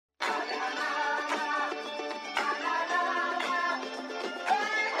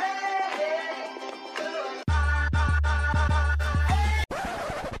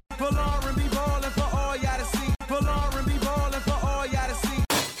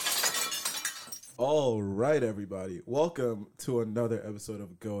All right, everybody. Welcome to another episode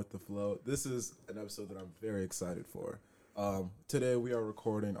of Go With The Flow. This is an episode that I'm very excited for. Today we are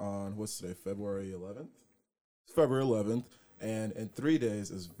recording on, what's today, February 11th? It's February 11th, and in 3 days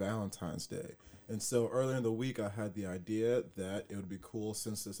is Valentine's Day. And so earlier in the week, I had the idea that it would be cool,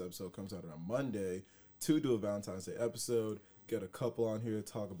 since this episode comes out on a Monday, to do a Valentine's Day episode, get a couple on here to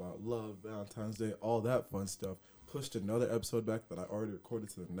talk about love, Valentine's Day, all that fun stuff. Pushed another episode back that I already recorded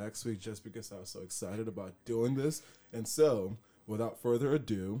to the next week just because I was so excited about doing this. And so, without further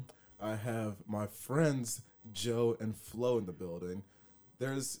ado, I have my friends Joe and Flo in the building.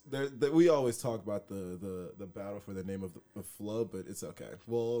 We always talk about the battle for the name of Flo, but it's okay.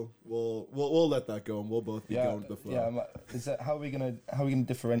 We'll let that go, and we'll both be going with the Flo. Yeah, is that how are we gonna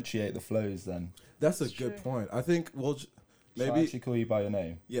differentiate the flows then? That's a good point. I think we'll. Maybe Shall I actually call you by your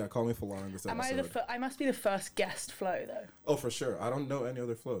name? Yeah, call me Flo in this episode. I must be the first guest Flo, though. Oh, for sure. I don't know any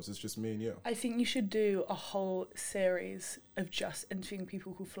other Flows. It's just me and you. I think you should do a whole series of just interviewing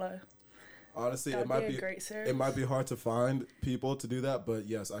people who Flo. Honestly, it might be a great series. It might be hard to find people to do that, but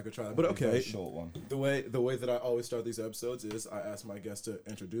yes, I could try that. But okay, a very short one. The way that I always start these episodes is I ask my guests to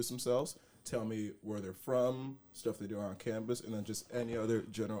introduce themselves, tell me where they're from, stuff they do on campus, and then just any other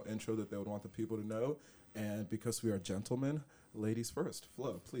general intro that they would want the people to know. And because we are gentlemen, ladies first.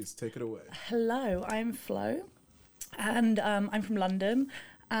 Flo, please take it away. Hello, I'm Flo, and I'm from London.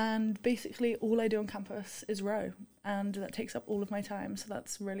 And basically, all I do on campus is row, and that takes up all of my time. So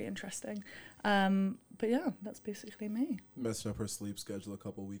that's really interesting. But yeah, that's basically me. Messed up her sleep schedule a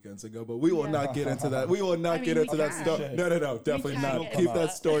couple weekends ago, but we will not get into that. We will not get into that stuff. No, definitely not. Keep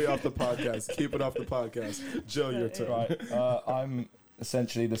that story off the podcast. Keep it off the podcast. Joe, your turn. Right, I'm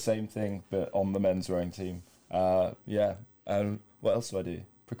essentially the same thing, but on the men's rowing team. What else do I do?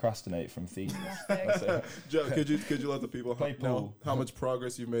 Procrastinate from thesis. Joe, could you let the people know how much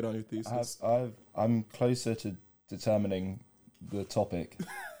progress you've made on your thesis? I'm closer to determining the topic,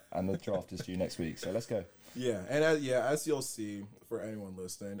 and the draft is due next week. So let's go. Yeah, and as you'll see, for anyone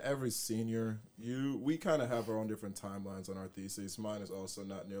listening, every senior, we kind of have our own different timelines on our thesis. Mine is also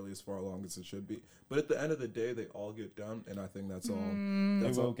not nearly as far along as it should be, but at the end of the day, they all get done, and I think that's all.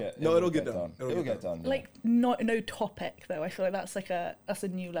 It'll get done. It'll get done. Like no topic though. I feel like that's a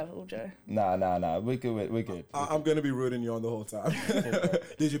new level, Joe. Nah. We're good. I'm gonna be rooting you on the whole time.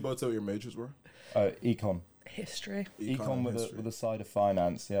 Did you both say what your majors were? Econ. History. Econ with a side of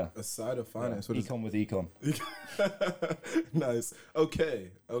finance, yeah. A side of finance. Yeah. Econ with econ. Nice.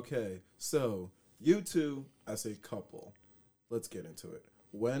 Okay. So, you two as a couple, let's get into it.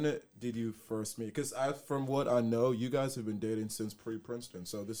 When did you first meet? Because from what I know, you guys have been dating since pre-Princeton,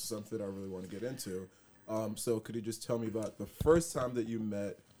 so this is something I really want to get into. So could you just tell me about the first time that you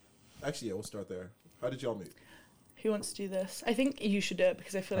met? Actually, yeah, we'll start there. How did y'all meet? Who wants to do this? I think you should do it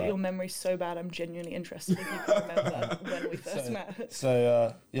because I feel like your memory's so bad. I'm genuinely interested if you can remember when we first met.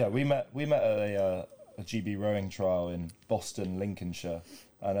 So we met at a GB rowing trial in Boston, Lincolnshire.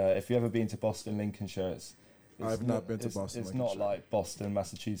 And if you've ever been to Boston, Lincolnshire, I've not been to Boston. It's not like Boston,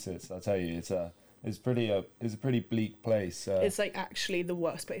 Massachusetts. I tell you, it's a pretty bleak place. It's like actually the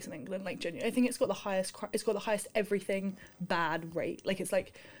worst place in England. Like genuinely, I think it's got the highest everything bad rate. Like it's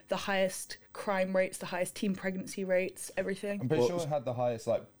like the highest crime rates, the highest teen pregnancy rates, everything. I'm pretty sure it had the highest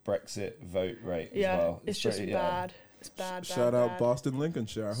like Brexit vote rate as well. It's just bad. Yeah. It's bad. Shout out Boston,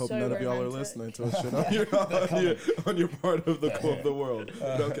 Lincolnshire. I hope none of y'all are listening to us shit on your part of the world.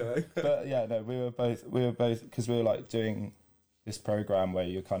 Okay. But yeah, no, we were both because we were like doing this program where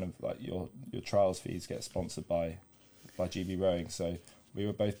you're kind of like your trials fees get sponsored by GB Rowing. So we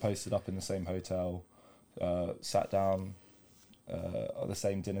were both posted up in the same hotel, sat down at the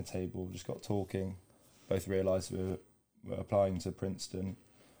same dinner table, just got talking. Both realised we were applying to Princeton,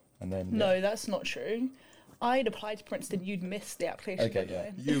 and then no, that's not true. I'd applied to Princeton. You'd missed the application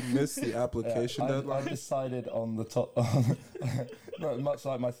deadline. You missed the application deadline. I decided on the top. Much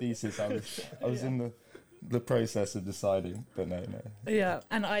like my thesis, I was in the process of deciding, but no. Yeah,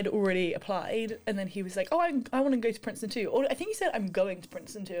 and I'd already applied, and then he was like, "Oh, I want to go to Princeton too." Or I think he said, "I'm going to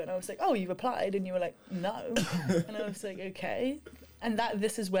Princeton too," and I was like, "Oh, you've applied?" And you were like, "No," and I was like, "Okay." And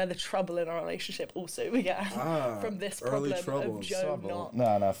this is where the trouble in our relationship also began, from this problem of Joe not.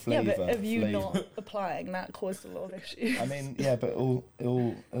 No, flavour. Yeah, but of you not applying, that caused a lot of issues. I mean, yeah, but it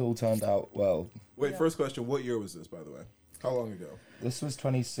all turned out well. Wait, first question: what year was this, by the way? How long ago? This was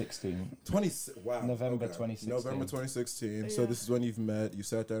 2016. November 2016. November 2016. Yeah. So this is when you've met. You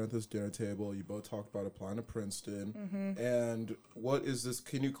sat down at this dinner table. You both talked about applying to Princeton. Mm-hmm. And what is this?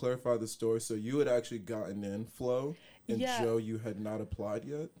 Can you clarify the story? So you had actually gotten in, Flo, and Joe, you had not applied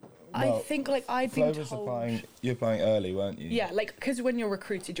yet? I think I'd been told. You're applying early, weren't you? Yeah, because when you're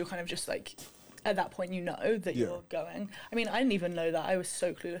recruited, you're kind of just at that point you know that you're going. I mean, I didn't even know that. I was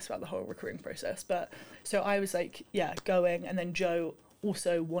so clueless about the whole recruiting process. But so I was like, yeah, going, and then Joe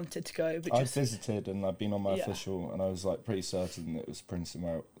also wanted to go, but I visited and I'd been on my official, and I was like pretty certain that it was Princeton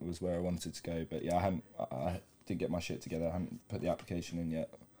where I wanted to go. But yeah, I didn't get my shit together. I hadn't put the application in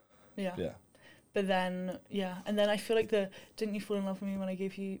yet. Yeah. But then and then I feel like didn't you fall in love with me when I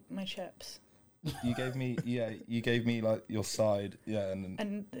gave you my chips? You gave me like your side,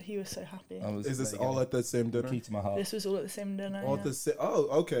 and he was so happy. Is this all at the same dinner? Key to my heart. This was all at the same dinner. All at the same. Oh,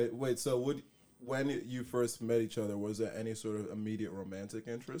 okay. Wait. So when you first met each other, was there any sort of immediate romantic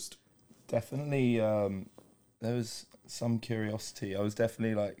interest? Definitely. There was some curiosity. I was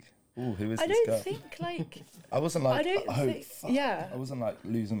definitely like, ooh, who is this guy? I don't think like. I wasn't like. I wasn't like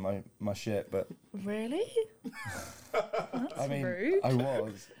losing my shit, but. Really? I mean, rude. I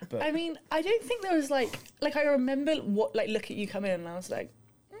was. But I mean, I don't think there was like I remember look at you come in and I was like,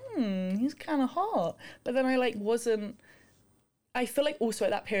 he's kind of hot. But then I wasn't. I feel like also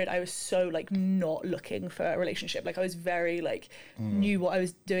at that period I was so not looking for a relationship. I was very knew what I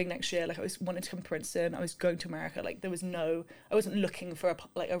was doing next year. I was wanted to come to Princeton. I was going to America. I wasn't looking for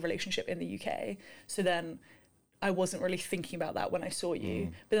a relationship in the UK. So then I wasn't really thinking about that when I saw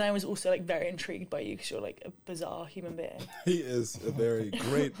you. But then I was also very intrigued by you because you're a bizarre human being. He is a very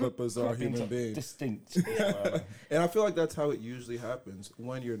great but bizarre human being. Distinct. And I feel like that's how it usually happens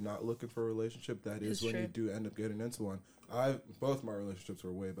when you're not looking for a relationship. That is when you do end up getting into one. Both my relationships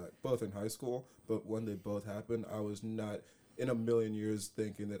were way back, both in high school, but when they both happened, I was not in a million years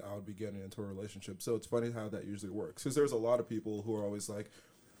thinking that I would be getting into a relationship. So it's funny how that usually works. Because there's a lot of people who are always like,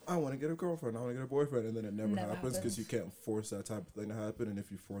 I want to get a girlfriend, I want to get a boyfriend, and then it never happens because you can't force that type of thing to happen, and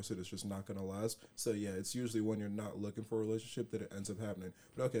if you force it, it's just not going to last. So yeah, it's usually when you're not looking for a relationship that it ends up happening.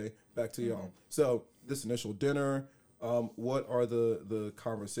 But okay, back to y'all. So this initial dinner, what are the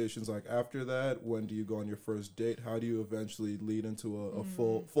conversations like after that? When do you go on your first date? How do you eventually lead into a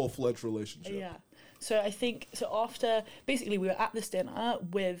full-fledged relationship? Yeah. So I think, after, basically we were at this dinner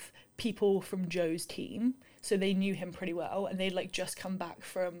with people from Joe's team, so they knew him pretty well, and they'd just come back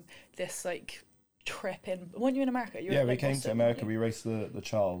from this trip in, weren't you in America? We came Boston, to America, we raced the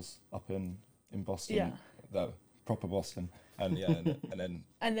Charles up in Boston, proper Boston. And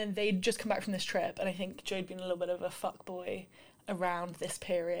and then they'd just come back from this trip, and I think Joe'd been a little bit of a fuckboy around this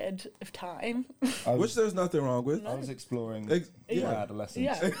period of time, which there's nothing wrong with. I was exploring my adolescence.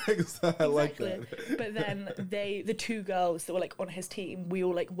 Yeah, exactly. I like that. But then the two girls that were on his team, we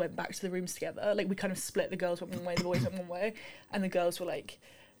all went back to the rooms together. We kind of split. The girls went one way, the boys went one way, and the girls were like,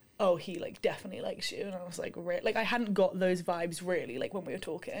 oh, he definitely likes you, and I was like, I hadn't got those vibes really when we were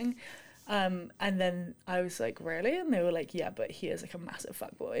talking. And then I was like, really? And they were like, yeah, but he is a massive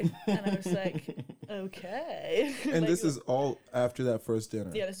fuckboy. And I was like, okay. And this is all after that first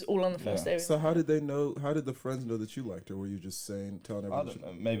dinner? Yeah, this is all on the first day. So how did they know, how did the friends know that you liked her? Were you just telling everyone? I don't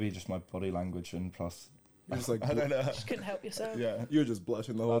know, maybe just my body language, and plus... Just I don't know. Just couldn't help yourself. Yeah. You were just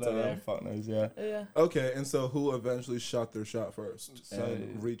blushing the whole time. Yeah, fuck knows, yeah. Okay, and so who eventually shot their shot first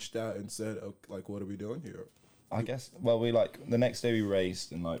and reached out and said, what are we doing here? I guess, well, we the next day we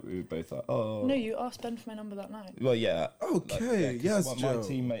raced, and we were both like, oh. No, you asked Ben for my number that night. Well, yeah. Okay, yes, Joe.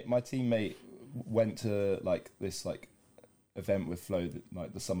 My teammate went to this event with Flo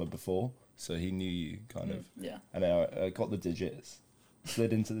the summer before, so he knew you kind of. Yeah. And then I got the digits,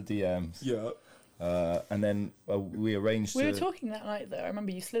 slid into the DMs. Yeah. And then we arranged. We were talking that night, though. I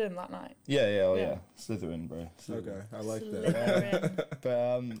remember you slid in that night. Yeah. Slytherin, bro. Slytherin. Okay, I like that.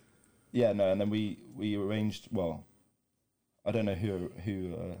 But and then we arranged. Well, I don't know who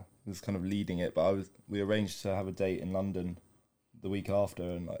was kind of leading it, but we arranged to have a date in London the week after,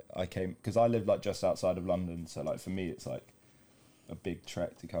 and I came because I live just outside of London, so for me it's a big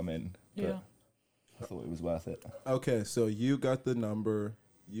trek to come in. But I thought it was worth it. Okay, so you got the number.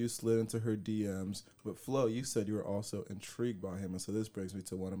 You slid into her DMs, but Flo, you said you were also intrigued by him, and so this brings me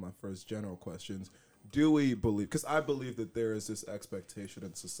to one of my first general questions. Do we believe, because I believe that there is this expectation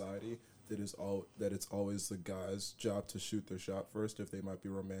in society that it's always the guy's job to shoot their shot first if they might be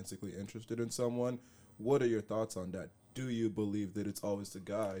romantically interested in someone. What are your thoughts on that? Do you believe that it's always the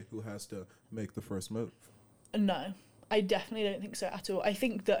guy who has to make the first move? No, I definitely don't think so at all. I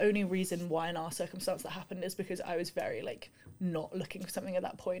think the only reason why in our circumstance that happened is because I was very not looking for something at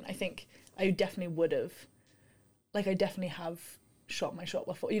that point. I think I definitely would have, I definitely have shot my shot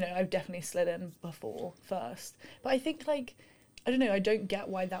before, I've definitely slid in before first. But I think I don't know, I don't get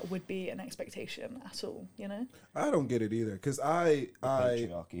why that would be an expectation at all, I don't get it either, because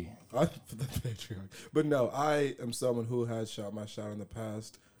patriarchy. The patriarchy. But no, I am someone who has shot my shot in the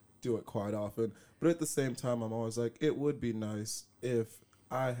past, do it quite often. But at the same time, I'm always like, it would be nice if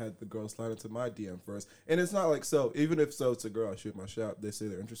I had the girl slide into my DM first. And it's not like, so even if so it's a girl, I shoot my shot, they say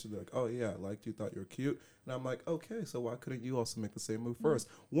they're interested, they're like, oh yeah, I liked you, thought you were cute. And I'm like, okay, so why couldn't you also make the same move first?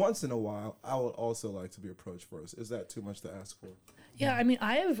 Once in a while, I would also like to be approached first. Is that too much to ask for? Yeah, I mean,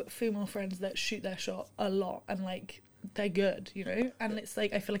 I have female friends that shoot their shot a lot and like they're good, you know, and it's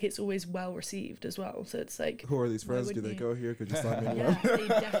like I feel like it's always well received as well. So it's like, who are these friends? Do they go here? Could you slide me in? Yeah, they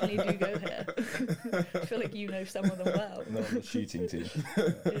definitely do go here. I feel like you know some of them well. Not on the shooting team.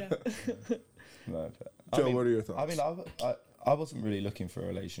 Yeah. No, but, Joe, what are your thoughts? I mean, I wasn't really looking for a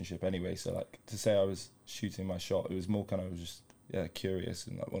relationship anyway. So like to say I was shooting my shot, it was more kind of just curious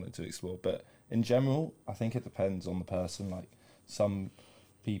and like wanted to explore. But in general, I think it depends on the person. Like some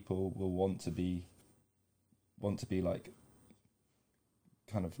people will want to be like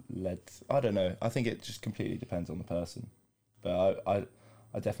kind of led. I don't know. I think it just completely depends on the person. But I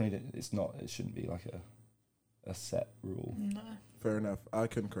definitely it shouldn't be like a set rule. No. Fair enough. I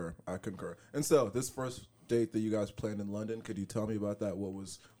concur. And so this first date that you guys planned in London, could you tell me about that? What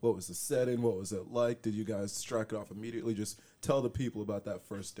was the setting? What was it like? Did you guys strike it off immediately? Just tell the people about that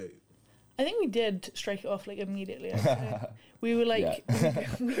first date. I think we did strike it off like immediately. We were like,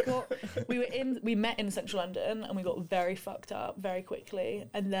 we met in central London and we got very fucked up very quickly,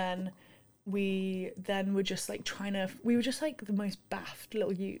 and then we were just like we were just like the most baffed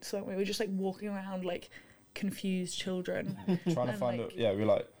little youths, weren't we? We were just like walking around like confused children. Trying to find we were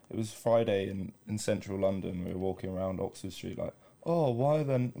like, it was Friday in central London, we were walking around Oxford Street like, oh, why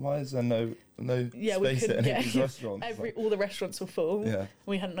is there no space at any of these restaurants? All the restaurants were full. Yeah.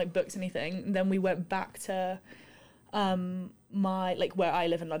 We hadn't like booked anything. And then we went back to my like where I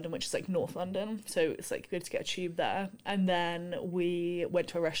live in London, which is like North London. So it's like good to get a tube there. And then we went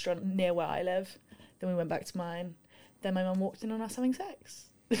to a restaurant near where I live. Then we went back to mine. Then my mum walked in on us having sex.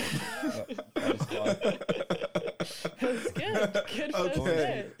 It was good. Good first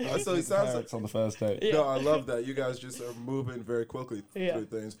Okay. date. So it sounds like Parents on the first date. Yeah. No, I love that. You guys just are moving very quickly through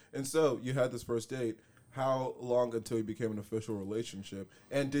things. And so you had this first date. How long until you became an official relationship?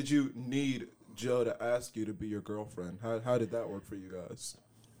 And did you need Joe to ask you to be your girlfriend? How did that work for you guys?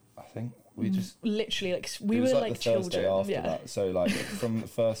 I think we just literally like we it was were like like the Thursday children. after that. So like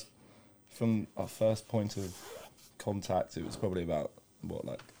from our first point of contact, it was probably about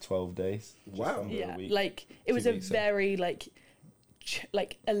 12 days. Just Wow. under Yeah, a week. like it was a 2 weeks, very like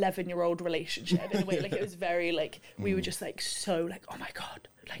 11-year-old relationship in a way. Like it was very like we were just like so like, oh my god,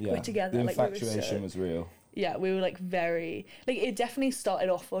 like we're together. The like we were infatuation was real. Yeah, we were like very like it definitely started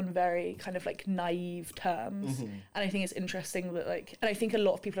off on very kind of like naive terms, and I think it's interesting that like, and I think a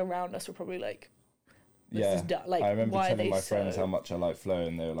lot of people around us were probably like, this is like, I remember why are telling they my friends so how much I like Flo,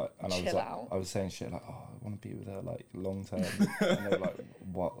 and they were like, and chill out? I was saying shit like, oh, I want to be with her like long term, and they were like,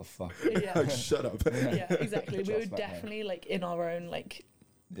 what the fuck? Yeah, Like, shut up. yeah, exactly. We were Trust that man. definitely like in our own like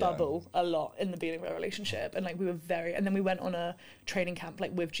bubble a lot in the beginning of our relationship, and like we were very, and then we went on a training camp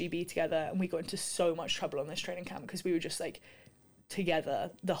like with GB together, and we got into so much trouble on this training camp because we were just like together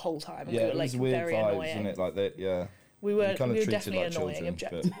the whole time, and Yeah, we were it was like weird very vibes, annoying. wasn't it? Like that, yeah. We were kind of treated definitely like annoying,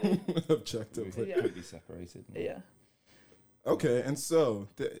 children, objectively. We Objectively. Yeah. completely separated. Yeah. Okay, and so,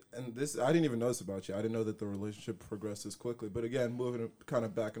 and this, I didn't even know this about you. I didn't know that the relationship progressed this quickly. But again, moving, kind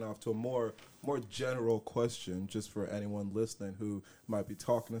of backing off to a more general question, just for anyone listening who might be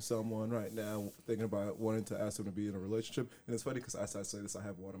talking to someone right now, thinking about wanting to ask them to be in a relationship. And it's funny because as I say this, I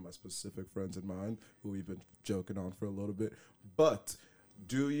have one of my specific friends in mind who we've been joking on for a little bit. But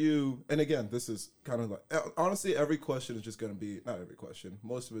do you, and again, this is kind of like, honestly, every question is just going to be, not every question,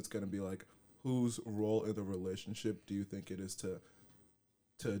 most of it's going to be like, whose role in the relationship do you think it is to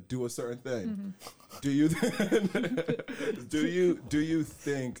do a certain thing? Do you do you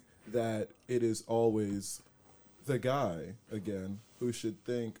think that it is always the guy again who should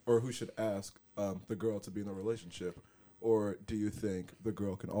think or who should ask the girl to be in a relationship, or do you think the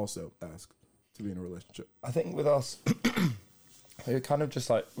girl can also ask to be in a relationship? I think with us, we were kind of just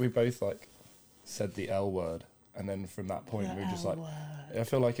like, we both like said the L word. And then from that point, we were just like, I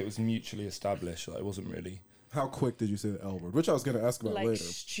feel like it was mutually established. Like it wasn't really. How quick did you say the L word? Which I was going to ask about like later.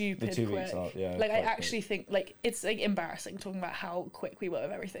 stupid The 2 quick. weeks out, yeah. Like I quite actually think like it's like embarrassing talking about how quick we were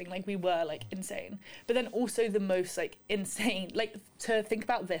with everything. Like we were like insane. But then also the most like insane, like to think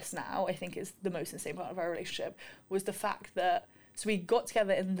about this now, I think is the most insane part of our relationship was the fact that, so we got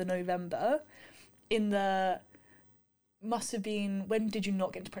together in the November, must have been, when did you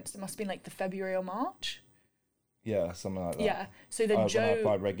not get into Princeton? Must have been like the February or March. Yeah, something like that. Yeah. So then Joe. When I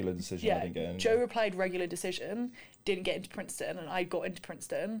applied regular decision, I didn't get in. Joe replied regular decision, didn't get into Princeton, and I got into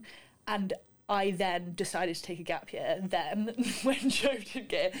Princeton, and I then decided to take a gap year. Then when Joe didn't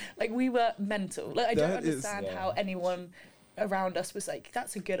get it, like we were mental. Like I don't understand how anyone around us was like,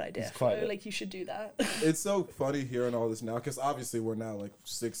 that's a good idea, It's quite Flo. Like, you should do that. It's so funny hearing all this now, because obviously we're now like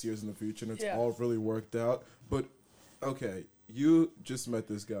 6 years in the future and it's Yeah. all really worked out. But okay, you just met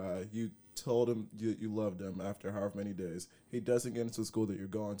this guy. You told him you loved him after however many days. He doesn't get into the school that you're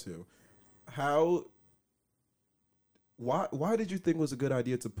going to. Why did you think it was a good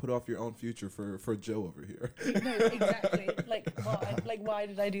idea to put off your own future for Joe over here? No, exactly. Why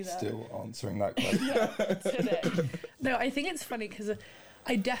did I do that? Still answering that question. Yeah, today. No, I think it's funny because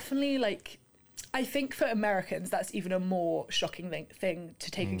I definitely I think for Americans that's even a more shocking thing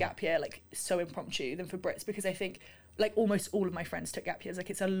to take a gap year like so impromptu than for Brits, because I think like almost all of my friends took gap years. Like,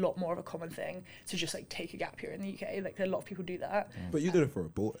 it's a lot more of a common thing to just like take a gap year in the UK. Like, a lot of people do that. But you did it for a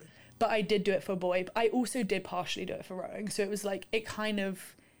boy. But I did do it for a boy. But I also did partially do it for rowing. So it was like, it kind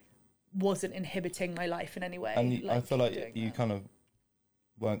of wasn't inhibiting my life in any way. And I feel like doing you that. kind of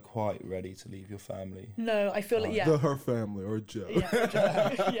weren't quite ready to leave your family. No, I feel like, yeah. Her family or Joe.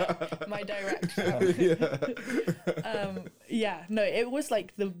 Yeah, my direct family. No, it was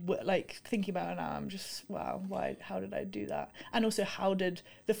like thinking about it now, I'm just, wow, how did I do that? And also,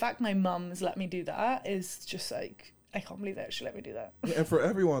 the fact my mum's let me do that is just like, I can't believe they actually let me do that. And for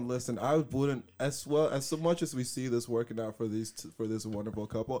everyone listening, I wouldn't, as so much as we see this working out for this wonderful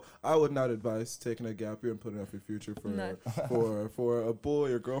couple, I would not advise taking a gap year and putting up your future for a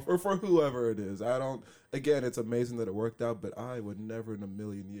boy or girlfriend or for whoever it is. Again, it's amazing that it worked out, but I would never in a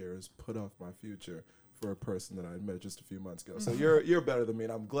million years put off my future for a person that I met just a few months ago. So you're better than me,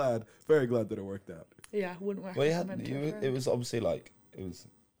 and I'm very glad that it worked out. Yeah, wouldn't work. Well, it was obviously like, it was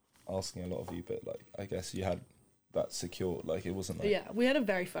asking a lot of you, but like, I guess you had that secure, like it wasn't like... Yeah, we had a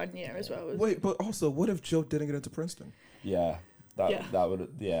very fun year as well. Wait, but also, what if Joe didn't get into Princeton? Yeah, that would,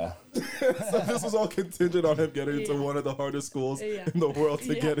 yeah. So this was all contingent on him getting into one of the hardest schools in the world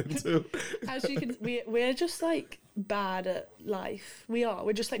to get into. As you can, we're just like bad at life.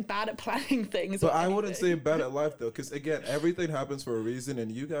 We're just like bad at planning things. But I wouldn't say bad at life though, because again, everything happens for a reason,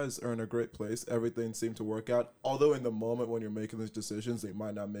 and you guys are in a great place. Everything seemed to work out. Although in the moment when you're making these decisions, they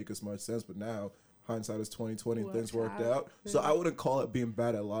might not make as much sense. But now, hindsight is 20/20, and things worked out. So I wouldn't call it being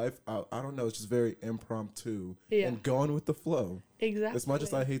bad at life. I don't know. It's just very impromptu and going with the flow. Exactly. As much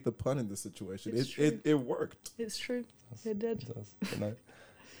as I hate the pun in this situation, it worked. It's true. It did. It does. But no,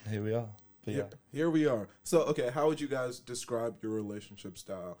 here we are. But yeah. Here we are. So, okay, how would you guys describe your relationship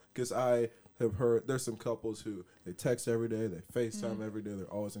style? Because I have heard there's some couples who they text every day, they FaceTime every day, they're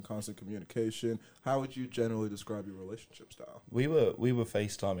always in constant communication. How would you generally describe your relationship style? We were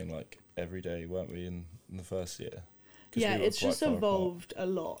FaceTiming like every day, weren't we, in the first year? Yeah, it's just evolved a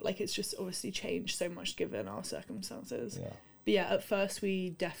lot. Like, it's just obviously changed so much given our circumstances. Yeah. But yeah, at first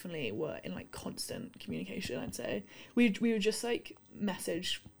we definitely were in like constant communication, I'd say. We would just like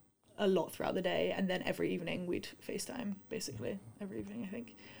message a lot throughout the day, and then every evening we'd FaceTime, basically every evening, I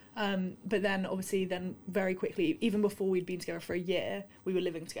think. But then obviously very quickly, even before we'd been together for a year, we were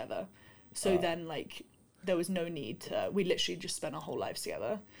living together. So then like there was no need to, we literally just spent our whole lives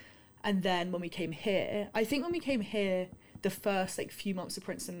together. And then when we came here, the first like few months of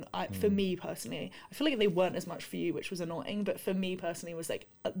Princeton, for me personally, I feel like they weren't as much for you, which was annoying, but for me personally was like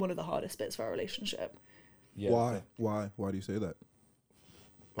one of the hardest bits of our relationship. Yeah. Why do you say that?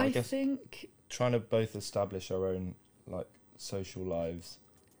 Well, I think trying to both establish our own like social lives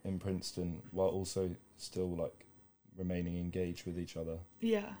in Princeton while also still like remaining engaged with each other.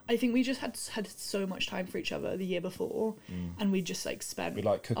 Yeah, I think we just had so much time for each other the year before, and we just like spent. We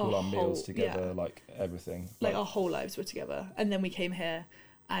like cook all our meals together, like everything. Like our whole lives were together, and then we came here,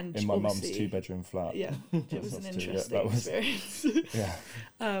 and in my mum's 2-bedroom flat. Yeah, it was an interesting experience.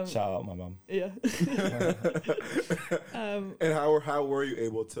 Yeah. Shout out my mum. Yeah. And how were you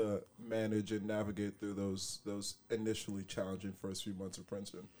able to manage and navigate through those initially challenging first few months of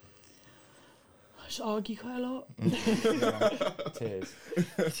Princeton? Just argue quite a lot.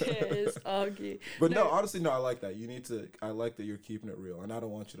 Tears, argue. But no, honestly, no, I like that. I like that you're keeping it real, and I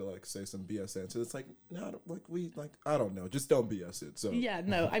don't want you to like say some BS answer. It's like, no, I don't know, just don't BS it. So yeah,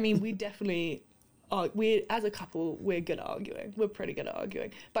 no, I mean, we definitely we as a couple, we're good at arguing. We're pretty good at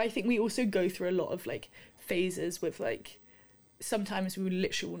arguing, but I think we also go through a lot of like phases with like. Sometimes we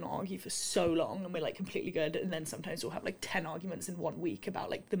literally will not argue for so long and we're like completely good, and then sometimes we'll have like 10 arguments in 1 week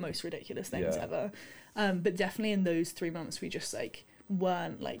about like the most ridiculous things ever. But definitely in those 3 months we just like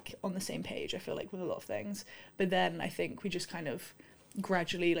weren't like on the same page, I feel like, with a lot of things. But then I think we just kind of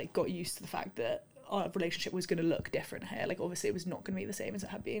gradually like got used to the fact that our relationship was going to look different here. Like obviously it was not going to be the same as it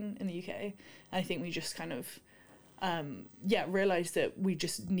had been in the UK. And I think we just kind of realised that we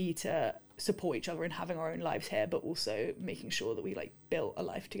just need to support each other in having our own lives here, but also making sure that we like built a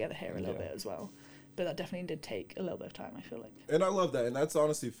life together here a little bit as well. but that definitely did take a little bit of time, I feel like. And I love that, and that's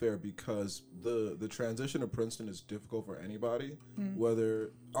honestly fair because the transition to Princeton is difficult for anybody, whatever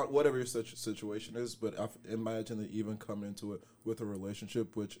your situation is. But I imagine that even coming into it with a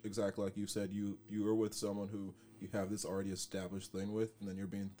relationship, which exactly like you said, you are with someone who you have this already established thing with, and then you're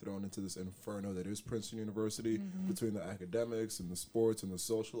being thrown into this inferno that is Princeton University between the academics and the sports and the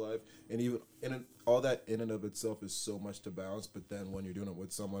social life, and even all that in and of itself is so much to balance. But then when you're doing it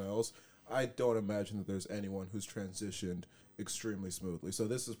with someone else, I don't imagine that there's anyone who's transitioned extremely smoothly. So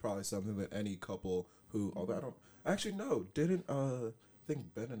this is probably something that any couple who, although I don't actually know, didn't I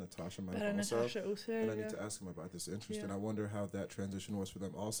think Ben and Natasha might have also. And I need to ask them about this interest, and I wonder how that transition was for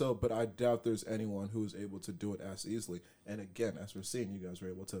them also. But I doubt there's anyone who is able to do it as easily. And again, as we're seeing, you guys were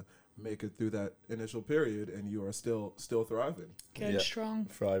able to make it through that initial period, and you are still thriving. Going strong.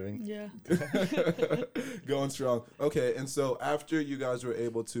 Thriving. Yeah. Going strong. Okay, and so after you guys were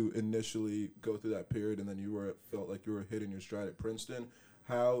able to initially go through that period, and then felt like you were hitting your stride at Princeton,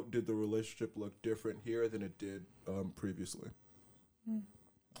 how did the relationship look different here than it did previously?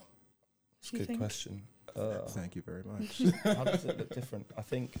 That's a good question. Thank you very much. How does it look different? I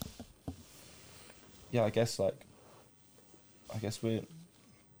think, I guess we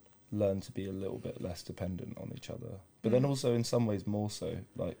learn to be a little bit less dependent on each other, but then also in some ways more so,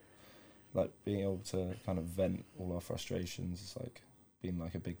 like being able to kind of vent all our frustrations is like being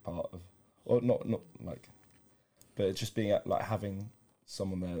like a big part of, or not like, but it's just being like having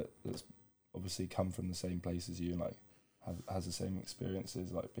someone there that's obviously come from the same place as you and like has the same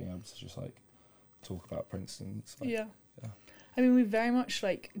experiences, like being able to just like talk about Princeton. Like, yeah. I mean, we've very much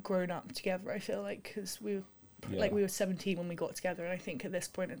like grown up together, I feel like, because we were 17 when we got together, and I think at this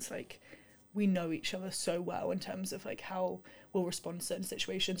point it's like we know each other so well in terms of like how we'll respond to certain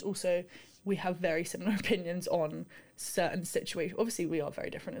situations. Also, we have very similar opinions on certain situations. Obviously, we are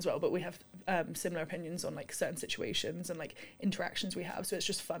very different as well, but we have similar opinions on like certain situations and like interactions we have. So it's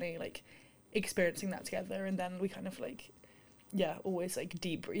just funny like experiencing that together, and then we kind of like always like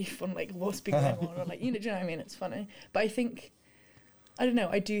debrief on like what's been going on, or like, you know what I mean? It's funny. But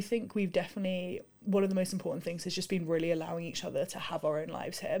I do think we've definitely, one of the most important things has just been really allowing each other to have our own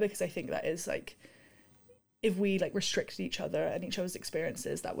lives here, because I think that is like, if we like restricted each other and each other's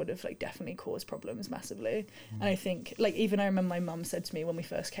experiences, that would have like definitely caused problems massively. And I think like, even I remember my mum said to me when we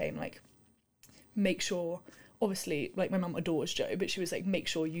first came, like, make sure, obviously like my mum adores Joe, but she was like, make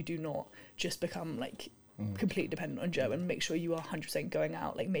sure you do not just become like completely dependent on Joe, and make sure you are 100% going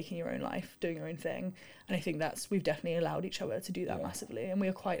out, like making your own life, doing your own thing. And I think we've definitely allowed each other to do that massively, and we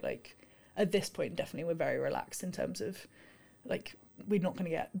are quite like, at this point definitely we're very relaxed in terms of like, we're not going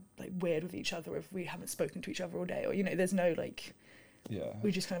to get like weird with each other if we haven't spoken to each other all day, or, you know, there's no like,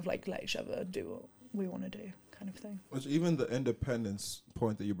 we just kind of like let each other do what we want to do kind of thing. Which, even the independence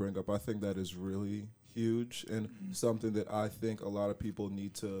point that you bring up, I think that is really huge, and something that I think a lot of people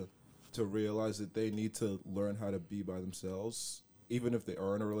need to realize, that they need to learn how to be by themselves, even if they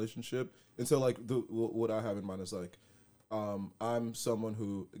are in a relationship. And so like what I have in mind is like, I'm someone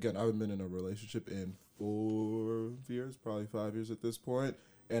who, again, I haven't been in a relationship in 4 years, probably 5 years at this point.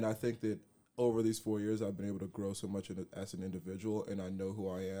 And I think that over these 4 years, I've been able to grow so much as an individual, and I know who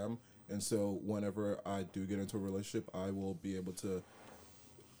I am. And so whenever I do get into a relationship, I will be able to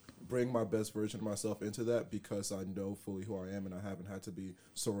bring my best version of myself into that, because I know fully who I am, and I haven't had to be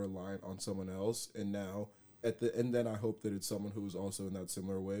so reliant on someone else. And now and then I hope that it's someone who's also in that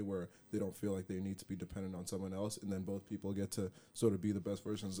similar way, where they don't feel like they need to be dependent on someone else, and then both people get to sort of be the best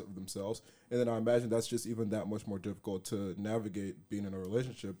versions of themselves. And then I imagine that's just even that much more difficult to navigate being in a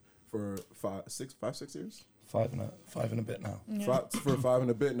relationship for 6 years? 5 and a bit now. Yeah. For 5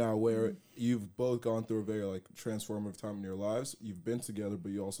 and a bit now, where you've both gone through a very like transformative time in your lives. You've been together,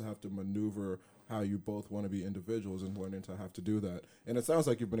 but you also have to maneuver how you both want to be individuals, and learning to have to do that. And it sounds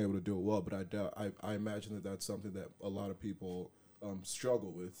like you've been able to do it well, but I imagine that that's something that a lot of people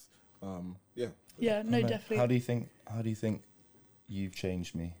struggle with. Definitely. How do you think you've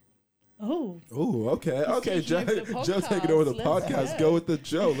changed me? Oh, okay. Joe taking over the podcast. Go with the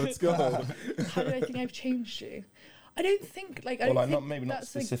Joe. Let's go. How do I think I've changed you? I don't think like. Not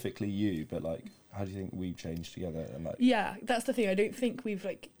specifically you, but like, how do you think we've changed together? And like, yeah, that's the thing. I don't think we've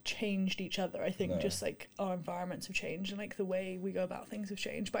like changed each other. I think just like our environments have changed, and like the way we go about things have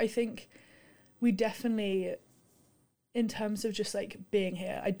changed. But I think we definitely in terms of just like being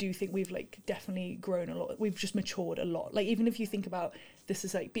here, I do think we've like definitely grown a lot. We've just matured a lot. Like even if you think about this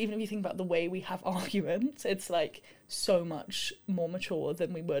is like, even if you think about the way we have arguments, it's like so much more mature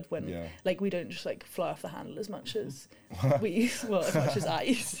than we would when like we don't just like fly off the handle as much as we used, well, as much as I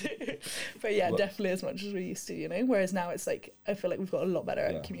used to. But yeah, definitely as much as we used to, you know. Whereas now it's like I feel like we've got a lot better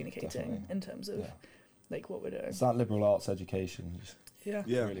at communicating definitely. In terms of like what we're doing. It's that liberal arts education. Yeah,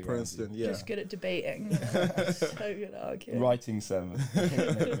 really Princeton. Yeah, just good at debating. So good at arguing. Writing sermons.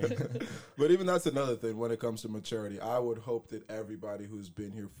 But even that's another thing when it comes to maturity. I would hope that everybody who's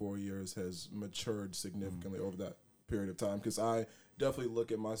been here 4 years has matured significantly over that period of time, because I definitely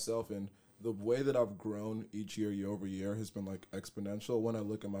look at myself, and the way that I've grown each year over year has been like exponential. When I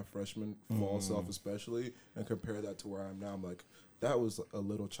look at my freshman fall self especially and compare that to where I am now, I'm like, that was a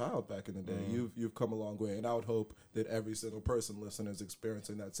little child back in the day. You've come a long way, and I would hope that every single person listening is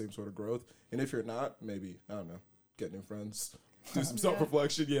experiencing that same sort of growth. And if you're not, maybe, I don't know, get new friends, do some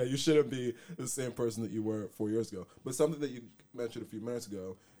self-reflection. Yeah, you shouldn't be the same person that you were 4 years ago. But something that you mentioned a few minutes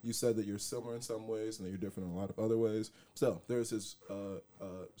ago, you said that you're similar in some ways and that you're different in a lot of other ways. So there's this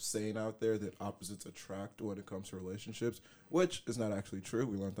saying out there that opposites attract when it comes to relationships, which is not actually true.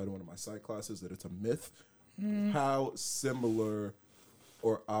 We learned that in one of my psych classes, that it's a myth. How similar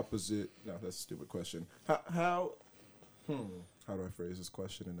or opposite? No, that's a stupid question. How do I phrase this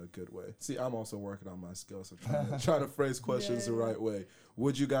question in a good way? See, I'm also working on my skills. I'm trying to phrase questions the right way.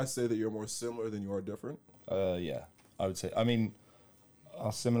 Would you guys say that you're more similar than you are different? Yeah, I would say. I mean,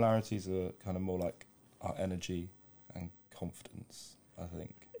 our similarities are kind of more like our energy and confidence, I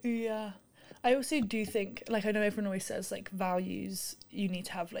think. Yeah. I also do think, like, I know everyone always says, like, values, you need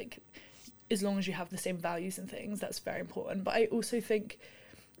to have, like, as long as you have the same values and things, that's very important. But I also think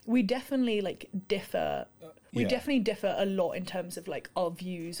we definitely like differ. We definitely differ a lot in terms of like our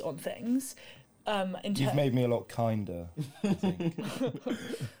views on things. You've made me a lot kinder, I think.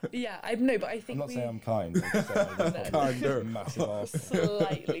 Yeah, I know, but I think I'm not saying I'm kind. I'm just saying kinder, massive ass.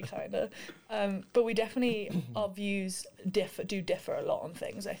 Slightly kinder. But we definitely, our views differ a lot on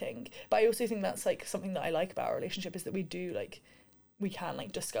things, I think. But I also think that's like something that I like about our relationship, is that we do like, we can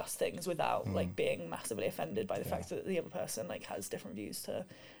like discuss things without like being massively offended by the fact that the other person like has different views to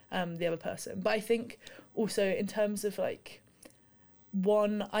the other person. But I think also in terms of like,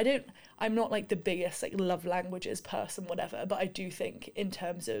 I'm not like the biggest like love languages person, whatever, but I do think in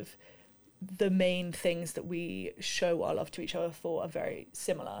terms of the main things that we show our love to each other for are very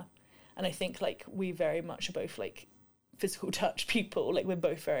similar. And I think like we very much are both like physical touch people. Like we're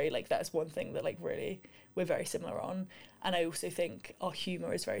both very like, that's one thing that like really we're very similar on. And I also think our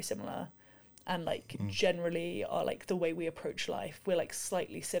humour is very similar, and like generally our like the way we approach life, we're like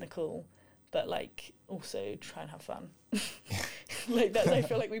slightly cynical, but like also try and have fun. Like that, I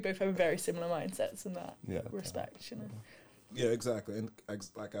feel like we both have very similar mindsets in that respect, you know. Yeah, exactly. And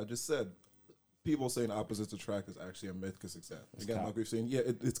like I just said, people saying opposites attract is actually a myth, because again, like we've seen,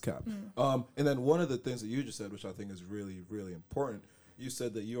 it's cap. And then one of the things that you just said, which I think is really, really important, you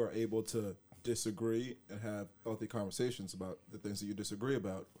said that you are able to disagree and have healthy conversations about the things that you disagree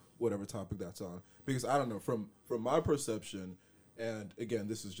about, whatever topic that's on. Because I don't know, from my perception, and again,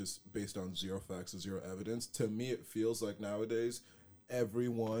 this is just based on zero facts and zero evidence, to me it feels like nowadays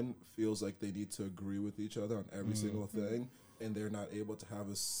everyone feels like they need to agree with each other on every single thing, and they're not able to have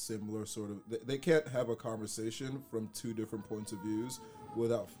a similar sort of, they can't have a conversation from two different points of views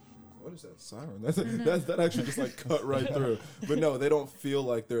without, what is that siren? That actually just like cut right through. But no, they don't feel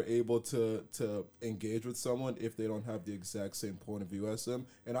like they're able to engage with someone if they don't have the exact same point of view as them.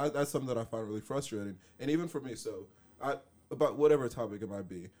 And that's something that I find really frustrating. And even for me, so about whatever topic it might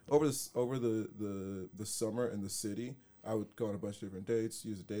be, over the summer in the city, I would go on a bunch of different dates,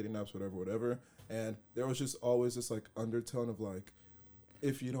 use dating apps, whatever. And there was just always this like undertone of like,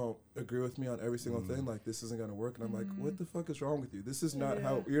 if you don't agree with me on every single thing, like this isn't gonna work. And I'm like, what the fuck is wrong with you? This is not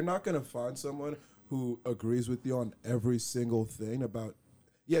how, you're not gonna find someone who agrees with you on every single thing about,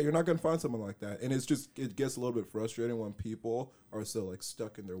 you're not gonna find someone like that. And it gets a little bit frustrating when people are so like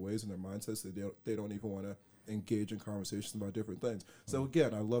stuck in their ways and their mindsets that they don't even wanna engage in conversations about different things. So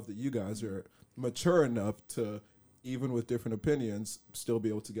again, I love that you guys are mature enough to, even with different opinions, still be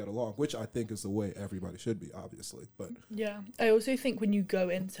able to get along, which I think is the way everybody should be, obviously. But yeah, I also think when you go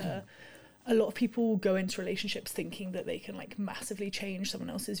into a lot of people go into relationships thinking that they can like massively change someone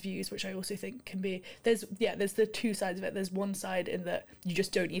else's views, which I also think can be, there's the two sides of it. There's one side in that you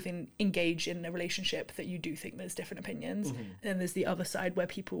just don't even engage in a relationship that you do think there's different opinions, and then there's the other side where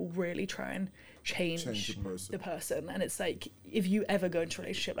people really try and change the person, and it's like, if you ever go into a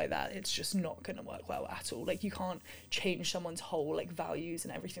relationship like that, it's just not going to work well at all. Like, you can't change someone's whole like values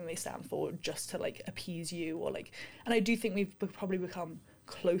and everything they stand for just to like appease you, or like, and I do think we've probably become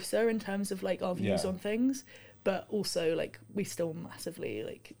closer in terms of like our views on things, but also like we still massively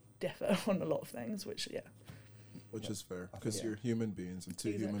like differ on a lot of things, which is fair, because you're human beings, and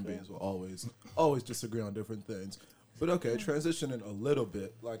two human beings will always disagree on different things. But okay, transitioning a little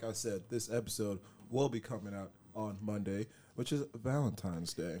bit, like I said, this episode will be coming out on Monday, which is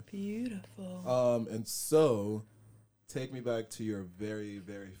Valentine's Day. Beautiful. And so take me back to your very,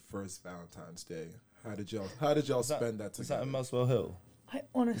 very first Valentine's Day. How did y'all spend that together? Was that in Muswell Hill? I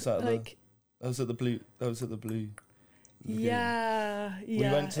honestly like. That was at the Blue. Yeah. We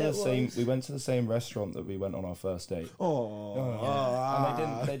went to the same restaurant that we went on our first date.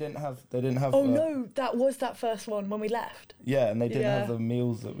 And they didn't have. Oh no, that was that first one when we left. Yeah, and they didn't have the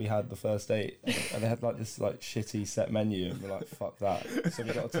meals that we had the first date, and they had like this like shitty set menu, and we're like, fuck that. So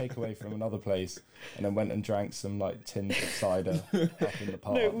we got a takeaway from another place, and then went and drank some like tins of cider up in the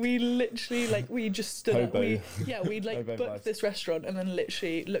park. No, we literally like we just stood up. We like Hobo booked this restaurant and then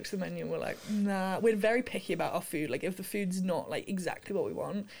literally looked at the menu and we're like, nah. We're very picky about our food. Like, if the food's not like exactly what we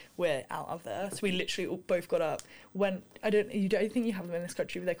want, we're out of there. So we literally both got up. I don't think you have them in this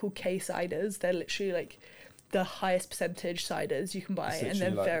country, but they're called K ciders. They're literally like the highest percentage ciders you can buy, and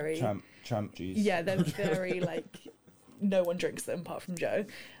they're like very tramp juice. Yeah, they're very like no one drinks them apart from Joe.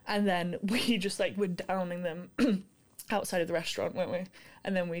 And then we just like were downing them outside of the restaurant, weren't we?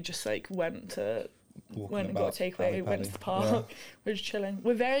 And then we just like went and got a takeaway, went to the park, we're just chilling.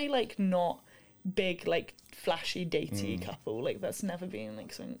 We're very like not big like flashy datey couple. Like, that's never been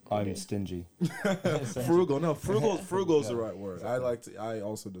like something I'm stingy. Frugal. No, frugal is the right word. Exactly. I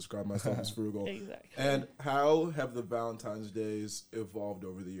also describe myself as frugal. Exactly. And how have the Valentine's Days evolved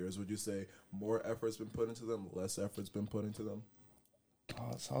over the years? Would you say more effort's been put into them, less effort's been put into them? Oh,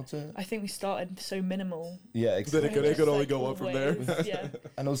 it's hard to. I think we started so minimal. Yeah, exactly. They could only go up from there. Yeah.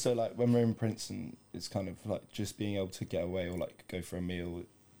 And also, like, when we're in Princeton, it's kind of like just being able to get away or like go for a meal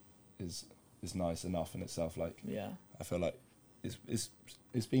is nice enough in itself. Like, yeah, I feel like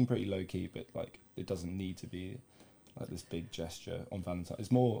it's been pretty low key, but like it doesn't need to be like this big gesture on Valentine's.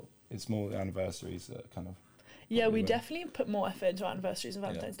 It's more the anniversaries that kind of. Yeah, we definitely put more effort into our anniversaries on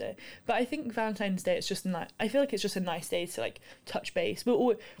Valentine's Day. But I think Valentine's Day, it's just nice. I feel like it's just a nice day to like touch base. But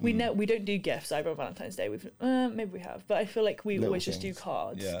we don't do gifts either on Valentine's Day. Maybe we have, but I feel like we always just do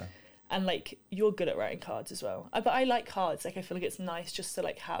cards. Yeah. And like, you're good at writing cards as well. But I like cards. Like, I feel like it's nice just to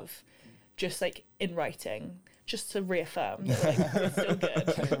like have, just like in writing, just to reaffirm that like, we're still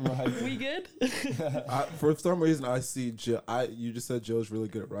good. We good? For some reason, I see Jill. You just said Jill's really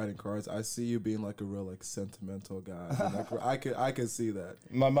good at writing cards. I see you being like a real like sentimental guy. Like, I could see that.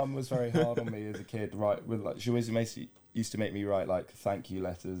 My mum was very hard on me as a kid. Right, with like she always used to make me write like thank you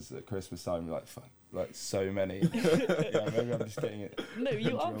letters at Christmas time. Like fuck. Like so many. Yeah, maybe I'm just getting it. No,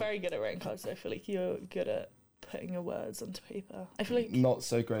 you are very good at writing cards. I feel like you're good at putting your words onto paper. I feel like not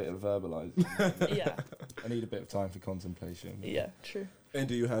so great at verbalising. Yeah. I need a bit of time for contemplation. Yeah, true. And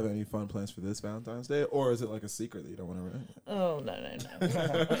do you have any fun plans for this Valentine's Day, or is it like a secret that you don't want to write? Oh no.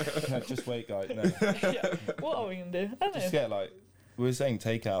 No, just wait, guys. No. Yeah. What are we gonna do? I don't know. Just get like. We were saying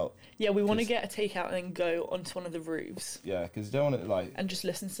takeout. Yeah, we want to get a takeout and then go onto one of the roofs. Yeah, because you don't want to like... And just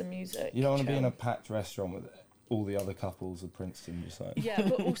listen to some music. You don't want to be in a packed restaurant with all the other couples of Princeton just like... Yeah,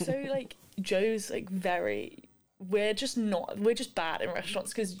 but also like Joe's like very... We're just bad in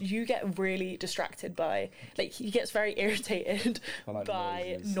restaurants because you get really distracted by, like, he gets very irritated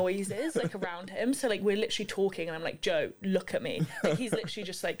by noises like around him. So like we're literally talking and I'm like, Joe, look at me. Like, he's literally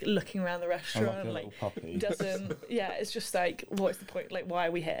just like looking around the restaurant, like doesn't. Yeah, it's just like, what's the point? Like, why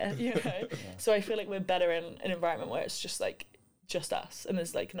are we here? You know. Yeah. So I feel like we're better in an environment where it's just like just us and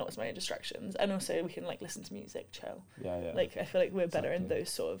there's like not as many distractions, and also we can like listen to music, chill. Yeah. Like I feel like we're better in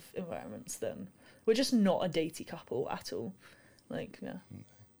those sort of environments than. We're just not a datey couple at all. Like, yeah.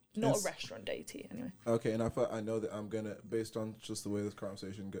 Not a restaurant datey, anyway. Okay, and I know that I'm going to, based on just the way this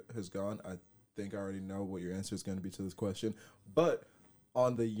conversation has gone, I think I already know what your answer is going to be to this question. But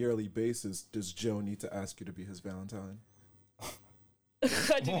on the yearly basis, does Joe need to ask you to be his Valentine?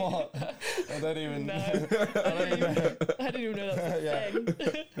 I didn't What? I don't even. No. I don't even. I didn't even know that was a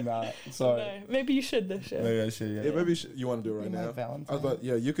Yeah. thing. Nah, sorry. No. Maybe you should this year. Maybe I should. Yeah. Yeah, maybe you want to do it right Be my now. Valentine. I was about,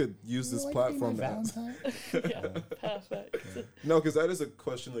 yeah, you could use this platform to ask. Yeah, perfect. No, because that is a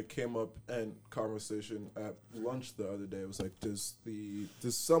question that came up in conversation at lunch the other day. It was like, does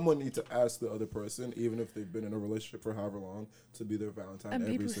someone need to ask the other person, even if they've been in a relationship for however long, to be their Valentine And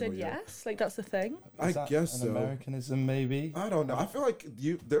every people single said year? yes, like that's the thing. I Is that guess an so. Americanism, maybe. I don't know. I feel like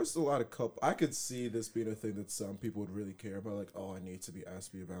there's a lot of I could see this being a thing that some people would really care about. Like, oh, I need to be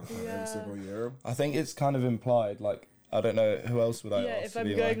asked to be a Valentine Yeah. every single year. I think it's kind of implied. Like, I don't know who else would I Yeah, ask if to I'm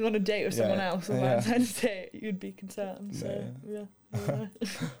be going my... on a date with someone Yeah. else on Yeah. Valentine's Day, you'd be concerned. So yeah.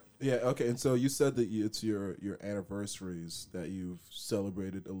 Yeah. Okay. And so you said that it's your anniversaries that you've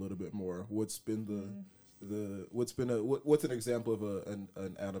celebrated a little bit more. What's been what's an example of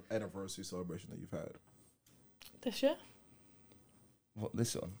an anniversary celebration that you've had? This year? What,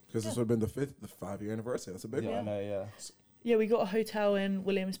 this one? Because this would have been the 5-year anniversary. That's a big Yeah, one. I know, yeah. Yeah, we got a hotel in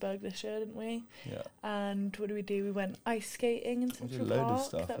Williamsburg this year, didn't we? Yeah. And what did we do? We went ice skating in We did Central a load of Park.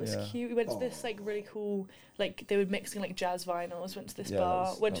 stuff, That was yeah. cute. We went to this Aw. like really cool, like they were mixing like jazz vinyls. Went to this Yeah,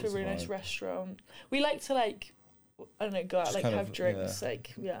 bar. Went that to a was really nice vibe. restaurant. We like to like, I don't know, go out Just like kind have of, drinks,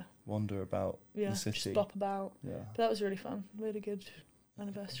 like Wander about yeah, the city. just bop about. Yeah. But that was really fun. We had a good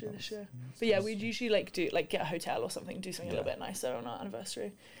anniversary this year. But yeah, we'd usually like do like get a hotel or something, do something a little Yeah. bit nicer on our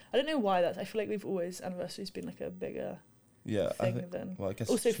anniversary. I don't know why that's. I feel like we've always anniversary's been like a bigger Yeah, I thing think, than. well, I guess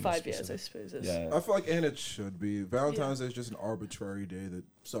Also it shouldn't be 5 years, I specific. suppose. Is, Yeah. I feel like, and it should be. Valentine's Day is just an arbitrary day that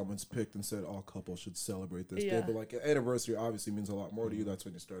someone's picked and said all couples should celebrate this Yeah. day. But like, an anniversary obviously means a lot more to you. That's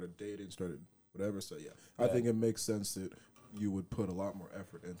when you started dating, started whatever. So yeah, I Yeah. think it makes sense that you would put a lot more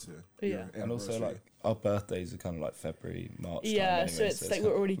effort into your Yeah. anniversary. And also, like, our birthdays are kind of like February, March. Yeah, time anyway, so it's like kind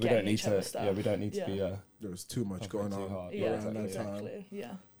we're of- already we getting don't need each other to. stuff. Yeah, we don't need to be. There's too much Pumping going too on hard. Yeah, around that time. exactly.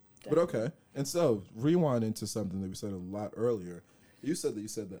 Yeah. But okay, and so rewind into something that we said a lot earlier. You said that you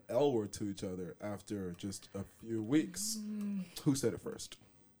said the L word to each other after just a few weeks. Who said it first?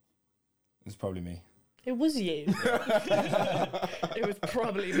 It's probably me. It was you. It was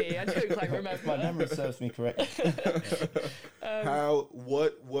probably me. I don't quite remember. My memory serves me correctly.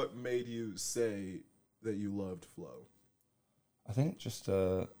 What made you say that you loved Flo? I think just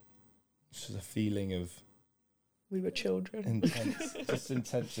a feeling of We were children.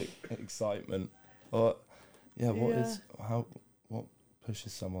 intense excitement. Or what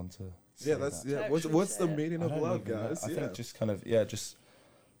pushes someone to say that? Yeah. Actually What's the say it. meaning I of don't love, even know. guys? I Yeah. think just kind of just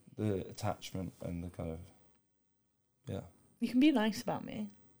the attachment and the kind of You can be nice about me.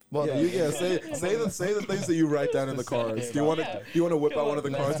 Well, say the things that you write down in the cards. Do you want to Yeah. do you want to whip Come out one of the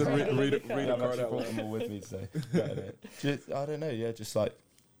on, cards and let's read write it on a the I've card actually out brought loud? them all with me today. I don't know. Yeah, just like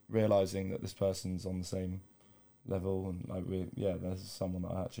realizing that this person's on the same level, and like there's someone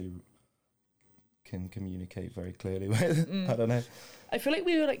that I actually can communicate very clearly with. I don't know. I feel like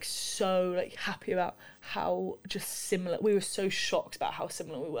we were like so like happy about how just similar we were. So shocked about how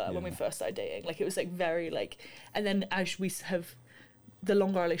similar we were when we Yeah. first started dating. Like it was like very like, and then as we have, the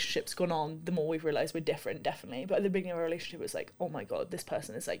longer our relationship's gone on, the more we've realised we're different, definitely. But at the beginning of our relationship, it was like, oh my god, this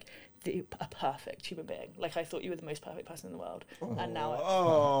person is like a perfect human being. Like I thought you were the most perfect person in the world, and now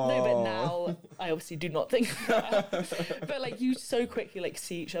no, but now I obviously do not think that. But like you so quickly like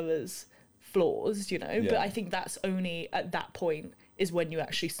see each other's flaws, you know. Yeah. But I think that's only at that point is when you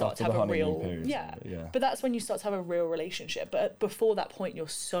actually start After to the have a honeymoon real period, yeah. yeah. But that's when you start to have a real relationship. But before that point, you're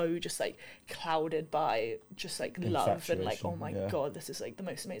so just like clouded by just like love and like, oh Infatuation, my yeah. god, this is like the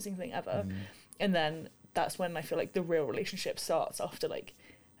most amazing thing ever. And then that's when I feel like the real relationship starts after like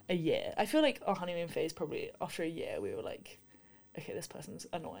a year. I feel like our honeymoon phase probably after a year we were like, okay, this person's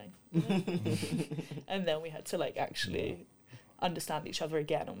annoying, you know? And then we had to like actually understand each other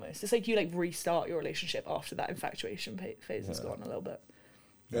again almost. It's like you like restart your relationship after that infatuation phase has gone a little bit.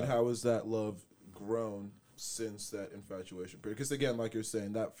 And how has that love grown since that infatuation period? Because again, like you're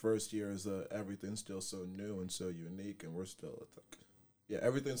saying, that first year is everything's still so new and so unique, and we're still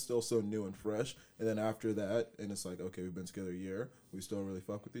everything's still so new and fresh. And then after that, and it's like, okay, we've been together a year, we still really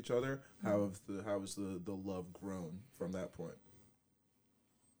fuck with each other. How has the love grown from that point?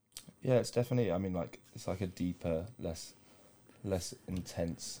 Yeah, it's definitely. I mean, like it's like a deeper, less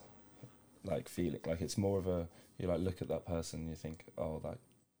intense, like feeling. Like it's more of a you like look at that person, and you think, oh, like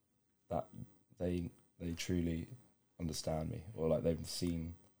that they truly understand me, or like they've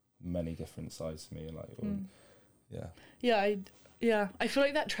seen many different sides to me, and like I feel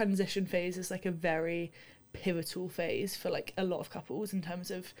like that transition phase is like a very pivotal phase for like a lot of couples in terms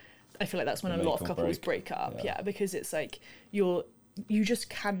of I feel like that's when The a lot of make or couples break. break up Yeah. because it's like you're you just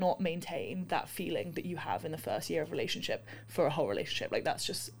cannot maintain that feeling that you have in the first year of relationship for a whole relationship. Like, that's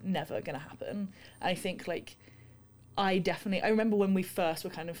just never gonna happen. I think, like, I remember when we first were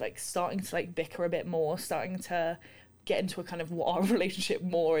kind of like starting to like bicker a bit more, starting to get into a kind of what our relationship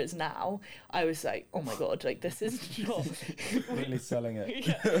more is now, I was like, oh my god, like, this is not really selling it.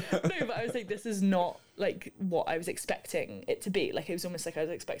 yeah. No, but I was like, this is not like what I was expecting it to be. Like, it was almost like I was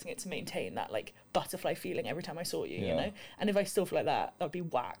expecting it to maintain that like butterfly feeling every time I saw you, you know. And if I still feel like that would be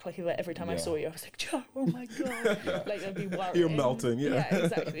whack. Like, if every time I saw you I was like, Joe, oh my god, like, that'd be worrying. You're melting. Yeah,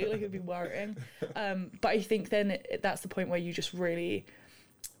 exactly. Like, it'd be worrying. But I think then that's the point where you just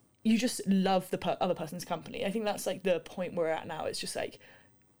love the other person's company. I think that's like the point we're at now. It's just like,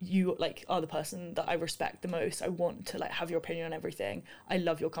 you like are the person that I respect the most. I want to like have your opinion on everything. I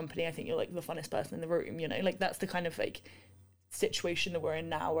love your company. I think you're like the funnest person in the room, you know. Like, that's the kind of like situation that we're in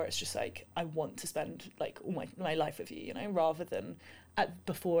now, where it's just like, I want to spend like all my life with you, you know, rather than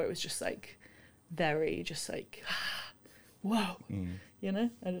before it was just like very just like whoa, you know.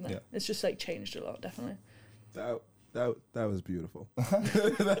 I don't know. It's just like changed a lot, definitely. That was beautiful.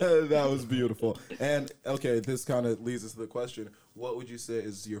 that was beautiful. And okay, this kind of leads us to the question: what would you say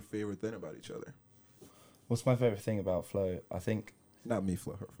is your favorite thing about each other? What's my favorite thing about Flo? I think not me,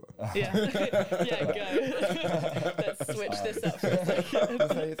 Flo, her Flo. Yeah, go. Let's switch this up for a second. My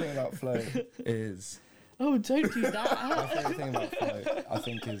favorite thing about Flo is. Oh, don't do that. My favorite thing about Flo, I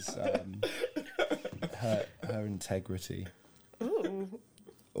think, is her integrity. Oh.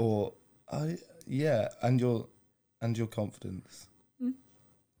 Or and your confidence.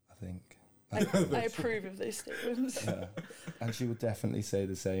 I think. I approve of those statements. Yeah. And she will definitely say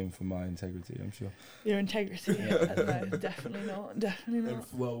the same for my integrity, I'm sure. Your integrity, no, definitely not. And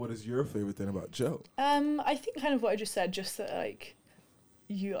Flo, what is your favorite thing about Joe? I think kind of what I just said, just that like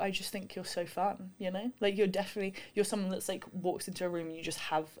I just think you're so fun, you know? Like, you're someone that's like walks into a room and you just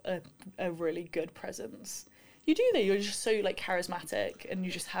have a really good presence. You do that. You're just so like charismatic, and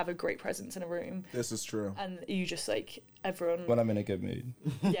you just have a great presence in a room. This is true. And you just like everyone. When I'm in a good mood.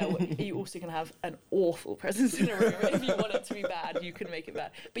 Yeah, well, you also can have an awful presence in a room. If you want it to be bad, you can make it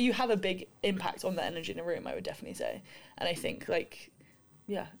bad. But you have a big impact on the energy in a room, I would definitely say. And I think like,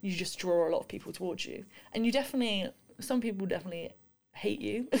 yeah, you just draw a lot of people towards you. And some people definitely hate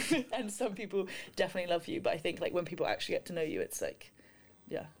you, and some people definitely love you. But I think like when people actually get to know you, it's like,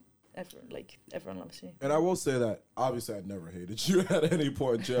 yeah. Everyone loves you. And I will say that obviously I never hated you at any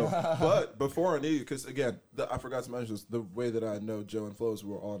point, Joe. But before I knew you, because again, I forgot to mention this, the way that I know Joe and Flo is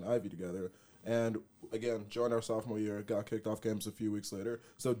we were all in Ivy together. And again, joined our sophomore year, got kicked off campus a few weeks later.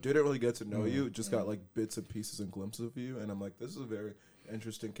 So didn't really get to know you, just got like bits and pieces and glimpses of you. And I'm like, this is a very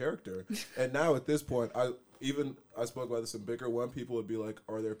interesting character. And now at this point, I spoke about this in Bigger, when people would be like,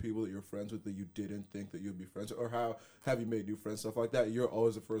 are there people that you're friends with that you didn't think that you'd be friends with? Or how have you made new friends? Stuff like that. You're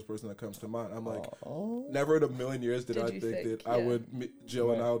always the first person that comes to mind. I'm like, never in a million years did I think that I would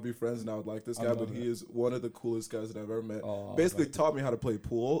Joe and I would be friends and I would like this guy, but he is one of the coolest guys that I've ever met. Basically taught me how to play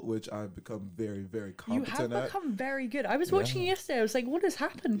pool, which I've become very, very competent at. You have become very good. I was watching you yesterday. I was like, what has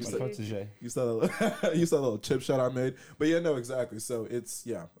happened to you? You saw the little chip shot I made. But yeah, no, exactly. So it's,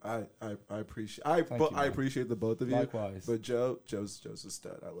 I appreciate the both of you. Likewise. But Joe's a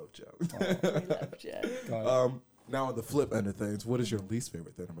stud. I love Joe. We love Joe. Now on the flip end of things, what is your least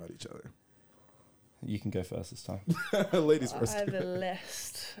favorite thing about each other? You can go first this time. Ladies first. I have a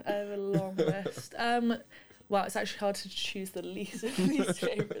list. I have a long list. Well, it's actually hard to choose the least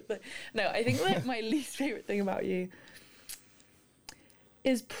favorite thing. No, I think like my least favorite thing about you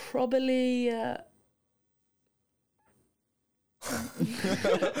is probably.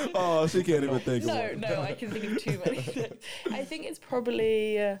 Oh, she can't even think of one. No, I can think of too many things. I think it's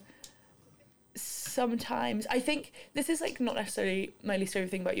probably sometimes. I think this is like not necessarily my least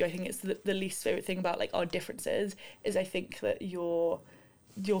favorite thing about you. I think it's the least favorite thing about like our differences is I think that you're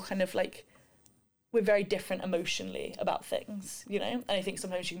kind of like, we're very different emotionally about things, you know? And I think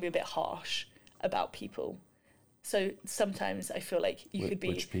sometimes you can be a bit harsh about people. So sometimes I feel like you could be...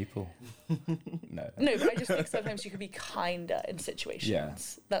 Which people? No, but I just think sometimes you could be kinder in situations. Yeah.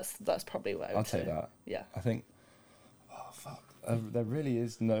 That's probably what I would I'll say. take that. Yeah. I think... Oh, fuck. There really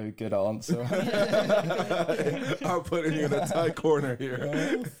is no good answer. I'm putting you in a tight corner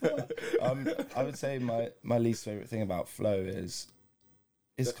here. I would say my least favourite thing about Flo is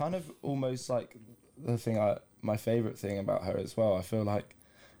kind of almost like the thing my favourite thing about her as well. I feel like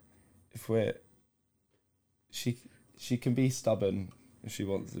she can be stubborn if she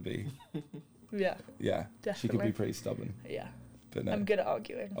wants to be. Yeah. Yeah. Definitely. She can be pretty stubborn. Yeah. But no, I'm good at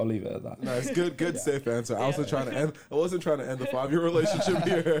arguing. I'll leave it at that. No, it's good, Yeah. safe answer. I wasn't Yeah. trying to end. I wasn't trying to end the 5-year relationship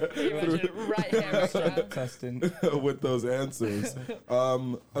here Can you imagine right here, right now? Testing. with those answers.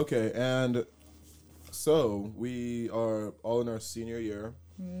 Okay, and so we are all in our senior year.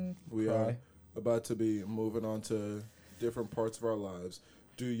 We are Cry. about to be moving on to different parts of our lives.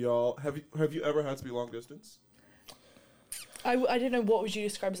 Do y'all have you ever had to be long distance? I don't know, what would you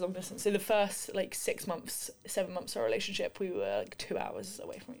describe as long distance? So the first like 6 months, 7 months of our relationship, we were like 2 hours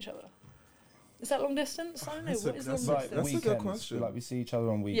away from each other. Is that long distance? I don't know. That's What a- is that's long a- distance? that's a good Weekends. question. Like we see each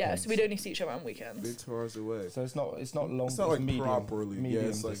other on weekends. Yeah, so we'd only see each other on Be weekends. 2 hours away. So it's not long. It's not like medium, properly. medium Yeah,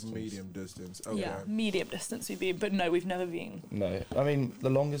 it's like distance. medium distance. Okay. Yeah, medium distance we've been, but no, we've never been No, I mean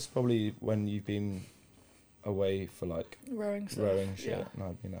the longest probably when you've been away for like rowing stuff. rowing shit, Yeah. and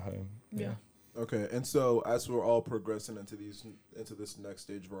I've been at home. Yeah. Okay, and so as we're all progressing into this next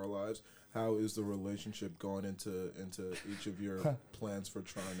stage of our lives, how is the relationship going into each of your plans for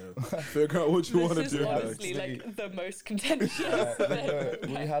trying to figure out what you want to This do is next? honestly like the most contentious.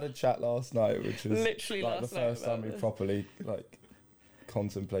 We had a chat last night, which was Literally like last the night first time about we this. properly like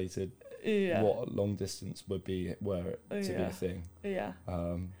contemplated Yeah. what long distance would be were it to be Yeah. a thing. Yeah.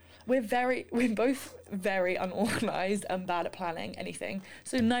 Um, We're both very unorganized and bad at planning anything.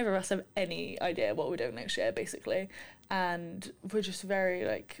 So neither of us have any idea what we're doing next year, basically. And we're just very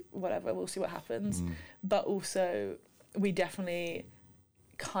like, whatever, we'll see what happens. But also, we definitely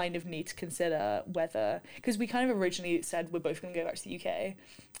kind of need to consider whether, because we kind of originally said we're both going to go back to the UK,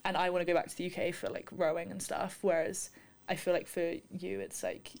 and I want to go back to the UK for like rowing and stuff, whereas I feel like for you it's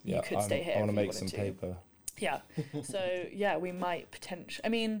like you yeah, could stay here I want if to you make some wanted to. paper. Yeah. So yeah, we might potentially, I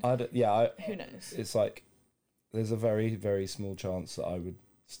mean, Who knows? It's like there's a very very small chance that I would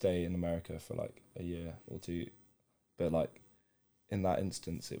stay in America for like a year or two, but like in that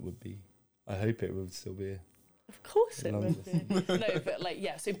instance it would be. I hope it would still be. Of course it Long would be. No, but like,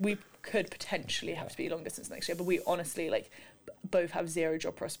 yeah, so we could potentially have to be long distance next year, but we honestly like both have zero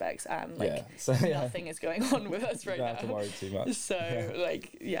job prospects and like yeah, so yeah, nothing is going on with us you right don't have to now. worry too much. So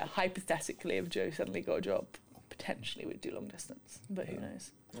like, yeah, hypothetically, if Joe suddenly got a job, potentially we'd do long distance, but who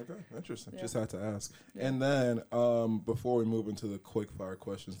knows? Okay, interesting. Yeah. Just had to ask. Yeah. And then before we move into the quick fire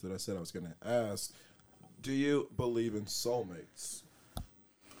questions that I said I was going to ask, do you believe in soulmates?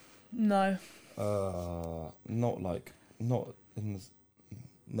 No.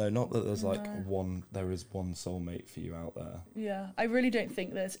 Not that there's like No. there is one soulmate for you out there. Yeah, I really don't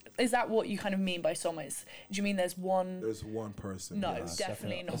think there's. Is that what you kind of mean by soulmates? Do you mean there's one? There's one person. No, yes.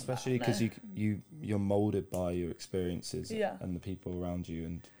 definitely not. Especially that, because no. you're molded by your experiences Yeah. and the people around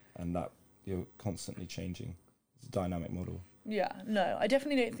you, and that you're constantly changing. It's a dynamic model. Yeah, no, I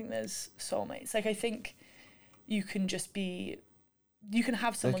definitely don't think there's soulmates. Like, I think you can just be, you can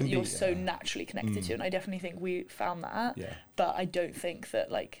have someone can that you're be, so yeah. naturally connected to, and I definitely think we found that. Yeah. But I don't think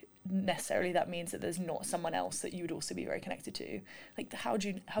that like necessarily that means that there's not someone else that you would also be very connected to. Like, how do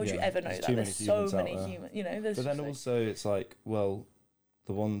you Yeah, ever know there's that? too There's many so humans out many there. humans, you know. There's But then just, like, also it's like, well,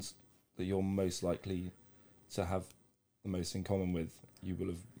 the ones that you're most likely to have the most in common with, you will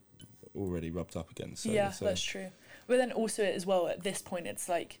have already rubbed up against. So, yeah, so that's true. But then also as well at this point, it's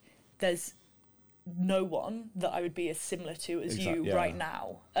like there's no one that I would be as similar to as you yeah. right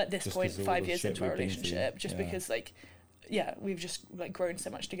now at this Just point, 'cause of all 5 the years shit into our we've been through. relationship, just Yeah. because like, yeah, we've just like grown so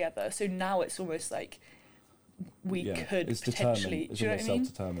much together. So now it's almost like we could it's potentially, determined. It's do you know what almost I mean?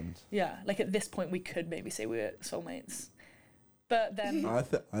 self-determined. Yeah, like at this point we could maybe say we're soulmates. But then, I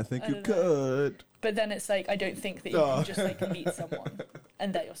think I you don't know. could. but then it's like I don't think that you Oh. can just like meet someone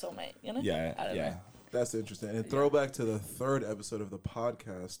and they're your soulmate, you know? Yeah, I don't yeah. know. That's interesting. And throwback to the third episode of the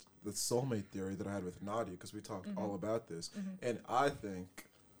podcast, the soulmate theory that I had with Nadia, because we talked all about this. And I think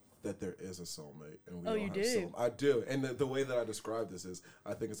that there is a soulmate, and we Oh, all you have do? I do. And the way that I describe this is,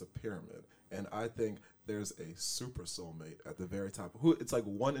 I think it's a pyramid, and I think there's a super soulmate at the very top. Who it's like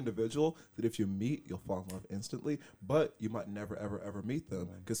one individual that if you meet, you'll fall in love instantly, but you might never ever ever meet them,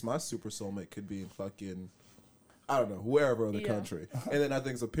 because my super soulmate could be in fucking, I don't know, wherever other Yeah. country. And then I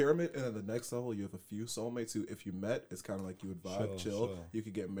think it's a pyramid, and then the next level you have a few soulmates who, if you met, it's kind of like you would vibe, Sure, chill. sure. You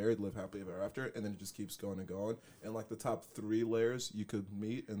could get married, live happily ever after, and then it just keeps going and going. And like the top 3 layers you could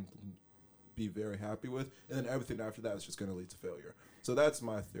meet and be very happy with, and then everything after that is just going to lead to failure. So that's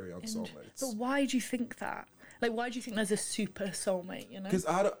my theory on But soulmates. why do you think that? Like, why do you think there's a super soulmate, you know? Because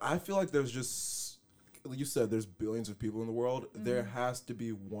I feel like there's just, like you said, there's billions of people in the world. There has to be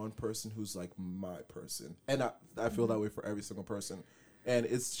one person who's like my person, and I feel that way for every single person. And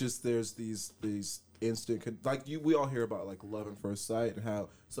it's just there's these instant like we all hear about like love at first sight and how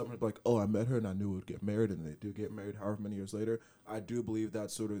someone's like, oh, I met her and I knew we would get married, and they do get married however many years later. I do believe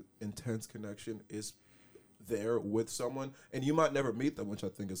that sort of intense connection is there with someone, and you might never meet them, which I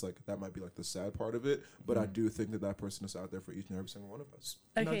think is like that might be like the sad part of it. But I do think that person is out there for each and every single one of us.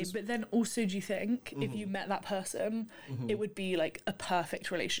 Okay, but then also, do you think if you met that person, it would be like a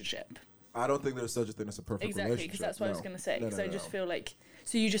perfect relationship? I don't think there's such a thing as a perfect Exactly, relationship. because that's what I was going to say. No, Because no, I just no. feel like,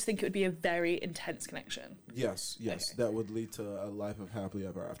 so you just think it would be a very intense connection? Yes, Okay. that would lead to a life of happily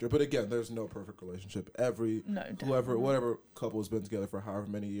ever after. But again, there's no perfect relationship. No, Whatever couple has been together for however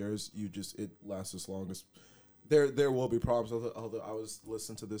many years, it lasts as long as. There will be problems. Although I was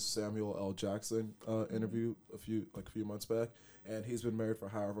listening to this Samuel L. Jackson interview a few months back, and he's been married for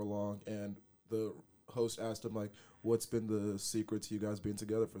however long, and the host asked him like, "What's been the secret to you guys being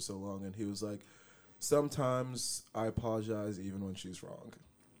together for so long?" And he was like, "Sometimes I apologize even when she's wrong."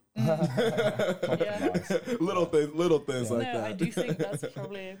 little things like that. I do think that's a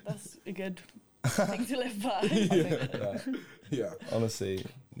good thing to live by. Yeah. Honestly,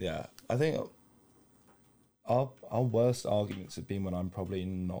 yeah. I think our worst arguments have been when I'm probably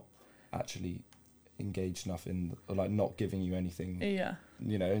not actually engaged enough in, or like not giving you anything. Yeah.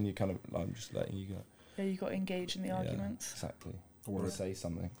 You know, and you kind of, like, I'm just letting you go. Yeah, you got to engage in the arguments. Exactly. Word. Or say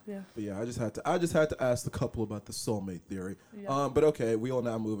something. Yeah. But yeah, I just had to ask the couple about the soulmate theory. Yeah. But okay, we all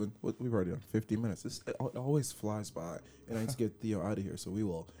now moving. We've already done 50 minutes. It always flies by, and I need to get Theo out of here. So we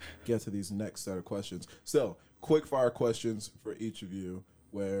will get to these next set of questions. So quick fire questions for each of you,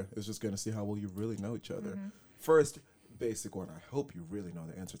 where it's just going to see how well you really know each other. First, basic one. I hope you really know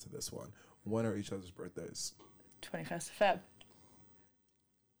the answer to this one. When are each other's birthdays? 21st of Feb.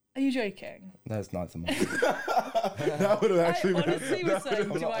 Are you joking? There's 9th of March. That would have actually I honestly was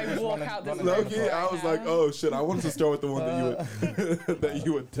like, do I walk out this room Loki, right I was now? like, oh shit! I wanted to start with the one that you would that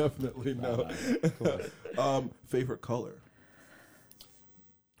you would definitely know. Favorite color?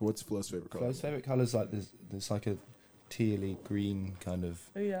 What's Flo's favorite color? Flo's favourite colour is like there's like a tealy green kind of,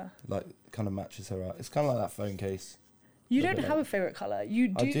 Oh, yeah. like, kind of matches her out. It's kind of like that phone case. You Look don't at have that. a favourite colour. You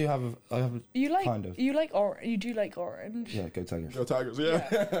do. I have a You like kind of. You like You do like orange. Yeah, go Tigers. Go Tigers!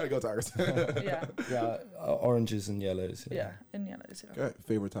 Yeah, go Tigers! Yeah. Yeah, oranges and yellows. Yeah. And yellows. Yeah. Okay,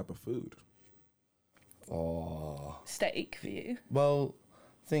 favorite type of food? Oh, Steak for you. well,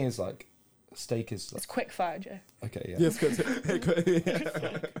 thing is, like, steak is It's quick fire, Joe. okay. Yeah. Yes, because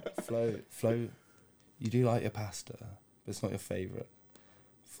Flo, you do like your pasta, but it's not your favourite.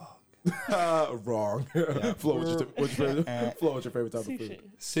 Fuck. wrong. Yeah. Flo, what's your favorite? Flo, what's your favorite type of Sushi. food?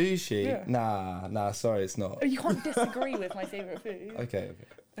 Sushi? Yeah. Nah. Sorry, it's not. Oh, you can't disagree with my favourite food. Okay.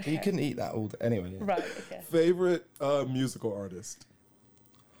 But you Okay. couldn't eat that all day. Anyway. Yeah. Right. Okay. Favorite musical artist?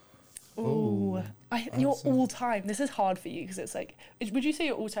 Ooh, your Answer. all time. This is hard for you because it's like, would you say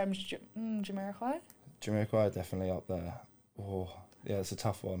your all time Jamiroquai? Jamiroquai definitely up there. Oh, yeah, it's a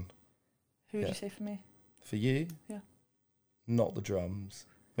tough one. Who would Yeah. you say for me? For you? Yeah. Not the drums.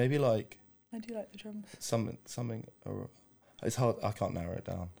 Maybe like I do like the drums. something. It's hard. I can't narrow it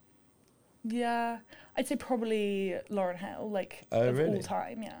down. Yeah, I'd say probably Lauryn Hill, like Oh, of really? all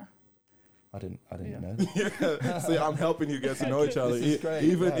time. Yeah. I didn't Yeah. know. Yeah. See, I'm helping you get to know each other. This is great,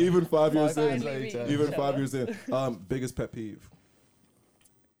 Even yeah. even 5 years 5 years in. Finally later. meet Even each 5 other. years in. Biggest pet peeve.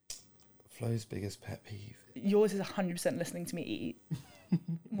 Flo's biggest pet peeve. Yours is 100% listening to me eat.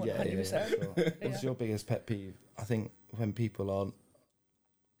 100%. Sure. What's your biggest pet peeve? I think when people aren't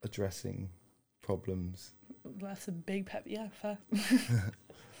addressing problems. That's a big pet. Yeah, fair.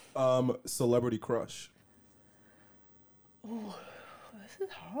 Celebrity crush. Oh, this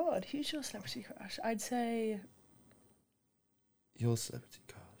is hard. Who's your celebrity crush? I'd say Your celebrity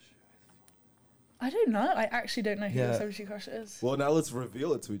crush. I don't know. I actually don't know who your Yeah. celebrity crush is. Well, now let's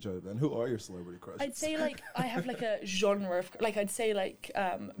reveal it to each other then. Who are your celebrity crushes? I'd say like I have like a genre of like I'd say like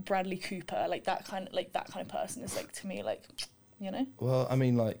Bradley Cooper, like that kind of person is like to me like, you know. Well, I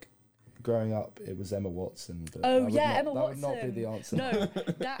mean, like, growing up, it was Emma Watson. But Oh, that would yeah, not, Emma that would not be Watson. the answer.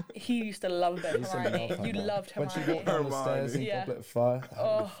 No, that he used to love a bit of Used to Hermione. love You Hermione. loved When she Hermione. walked down the stairs in Yeah. Goblet of Fire. that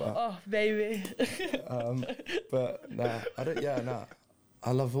would be fun. Oh, baby. But nah, I don't. Yeah, nah.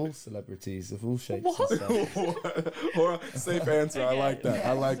 I love all celebrities of all shapes What? and stuff. Or safe answer. I like that.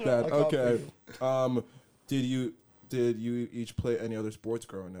 I like that. I can't Okay. Did you each play any other sports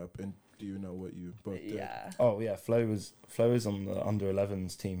growing up, and do you know what you both did? Yeah. Oh yeah, Flo was on the under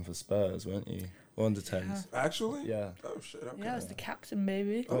 11s team for Spurs, weren't you? Or under 10s. Actually? Yeah. Oh shit. Okay. Yeah, I was the captain,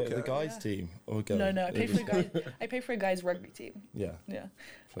 baby. Wait, the Okay. guys Yeah. team or girl? No, I It played was- for a guys. I played for a guys rugby team. Yeah, Yeah.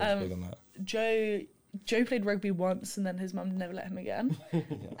 Flo's big on that. Joe played rugby once, and then his mum never let him again. Yeah.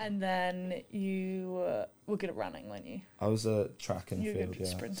 And then you were good at running, weren't you? I was a track and You're a field, good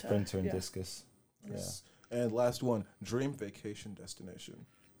yeah. sprinter, and yeah. discus. Yes. And last one, dream vacation destination.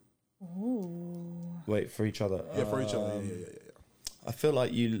 Ooh. Wait, for each other. Yeah, for each other. Yeah. I feel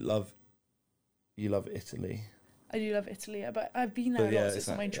like you love you love Italy. I do love Italy, but I've been there a lot, so it's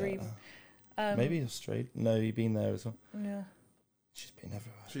my dream. Maybe Australia. No, you've been there as well. Yeah. She's been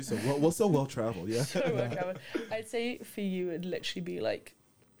everywhere. She's so well traveled. Yeah. So well traveled. I'd say for you, it'd literally be like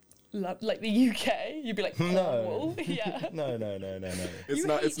the UK. You'd be like Cornwall. Yeah. No.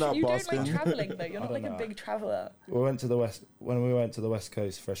 It's not you Boston. don't like traveling though. You're not like a big traveler. We went to the West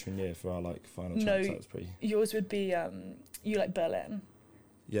Coast freshman year for our like final chance. That was pretty. Yours would be you like Berlin.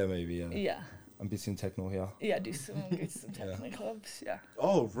 Yeah, maybe. Yeah. Yeah. I'm busy in techno here. Yeah, go to some techno clubs. Yeah.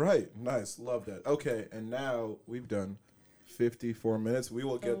 Oh right, nice, love that. Okay, and now we've done 54 minutes. We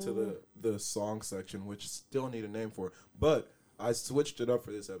will get to the song section, which still need a name for it, but I switched it up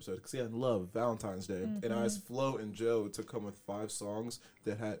for this episode because I love Valentine's Day, and I asked Flo and Joe to come with 5 songs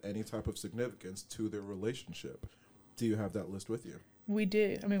that had any type of significance to their relationship. Do you have that list with you? We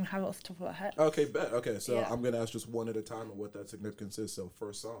do. I mean, we have it off the top of our head. Okay, bet. Okay, so I'm going to ask just one at a time of what that significance is. So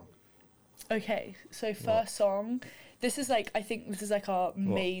first song. Okay, so first song. This is like, I think this is like our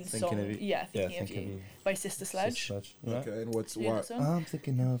main song. Thinking of you. By Sister Sledge. Yeah. Okay, and what's why? I'm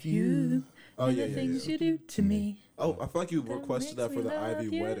thinking of you. Oh, and the things you do to me. Oh, I feel like you requested that for the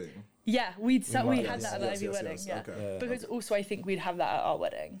Ivy wedding. Yeah, we had that at the yes, Ivy wedding. Yeah. Okay. Because also I think we'd have that at our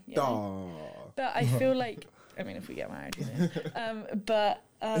wedding. You know? Aww. But I feel like, I mean, if we get married, you know.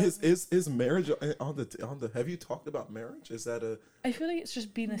 Is marriage on the? Have you talked about marriage? Is that a? I feel like it's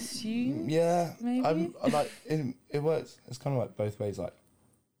just been assumed. Yeah, maybe. I'm like it works. It's kind of like both ways. Like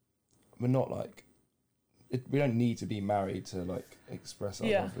we're not like we don't need to be married to like express our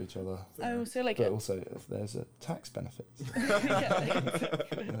love for each other. I also like but it. also if there's a tax benefit.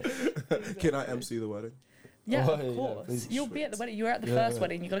 Can I MC the wedding? Yeah, Oh, of course. please. You'll be at the wedding. You were at the first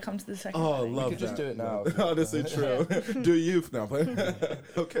wedding. You got to come to the second. Oh, wedding. love You could that. just do it now. Honestly, true. Do you now?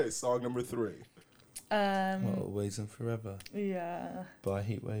 Okay, song number 3. Always and Forever Yeah. by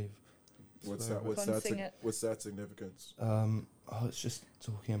Heatwave. What's Fun, sing it. What's that significance? It's just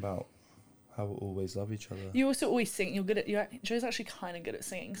talking about how we'll always love each other. You also always sing. You're good at. Joe's actually kind of good at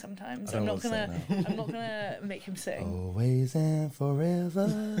singing sometimes. I'm not gonna make him sing. Always and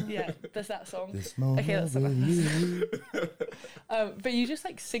forever. Yeah, there's that song. This moment Okay, that's with you. But you just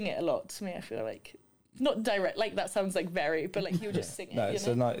like sing it a lot to me. I feel like not direct. Like that sounds like very, but like you just sing it. No, you it's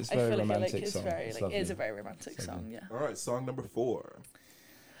know? it's a very romantic it's song. very It's like it is a lovely. very romantic song. Yeah. All right, song number 4.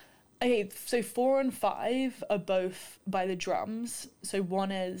 Okay, so 4 and 5 are both by the Drums. So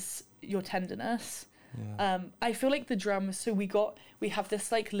one is Your Tenderness. Yeah. I feel like the drums. So we have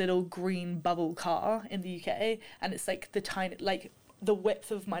this like little green bubble car in the UK, and it's like the tiny like. The width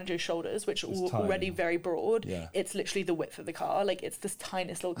of Manjo's shoulders, which are already tiny. very broad, Yeah. it's literally the width of the car. Like it's this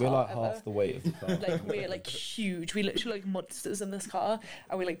tiniest little car. We're like ever. half the weight of the car. Like we're like huge. We literally like monsters in this car,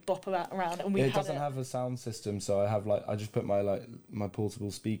 and we like bop around. And we It doesn't have a sound system, so I just put my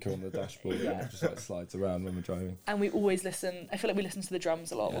portable speaker on the dashboard and it just like slides around when we're driving. And we always listen. I feel like we listen to the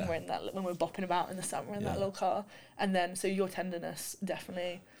drums a lot when Yeah. we're bopping about in the summer in that Yeah. little car. And then so Your Tenderness,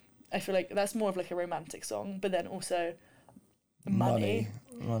 definitely. I feel like that's more of like a romantic song, but then also money.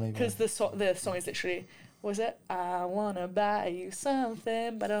 Because the song is literally, was it? I wanna buy you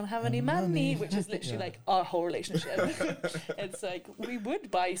something, but I don't have any money, which is literally like our whole relationship. It's like we would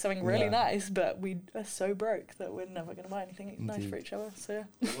buy you something really nice, but we are so broke that we're never gonna buy anything nice for each other. So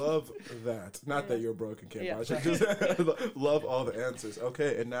yeah. Love that. Not that you're broken, Kim. Yeah. I should just love all the answers.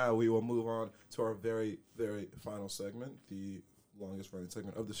 Okay, and now we will move on to our very, very final segment, the longest running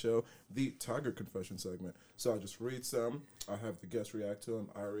segment of the show, the Tiger Confession segment. So I just read some, I have the guests react to them,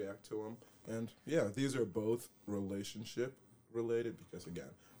 I react to them, and yeah, these are both relationship related because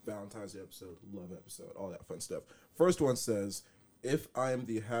again, Valentine's Day episode, love episode, all that fun stuff. First one says, if I am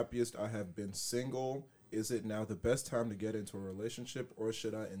the happiest I have been single, is it now the best time to get into a relationship or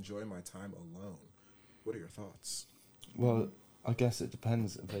should I enjoy my time alone? What are your thoughts? Well, I guess it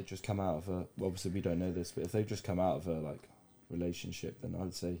depends if they just come out of a. Well, obviously, we don't know this, but if they just come out of a like relationship, then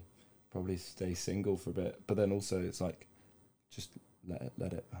I'd say probably stay single for a bit. But then also, it's like just let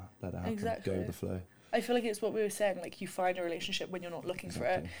it happen. Exactly. Go with the flow. I feel like it's what we were saying, like you find a relationship when you're not looking for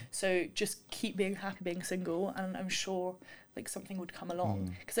it. So just keep being happy being single, and I'm sure like something would come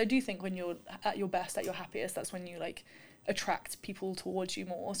along. Because I do think when you're at your best, at your happiest, that's when you like attract people towards you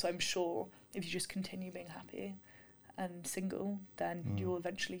more. So I'm sure if you just continue being happy and single, then you'll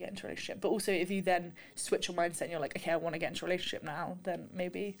eventually get into a relationship. But also if you then switch your mindset and you're like, okay, I want to get into a relationship now, then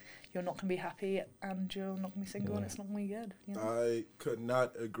maybe you're not going to be happy and you're not going to be single and it's not going to be good. You know? I could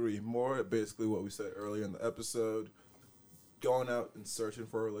not agree more. Basically what we said earlier in the episode, going out and searching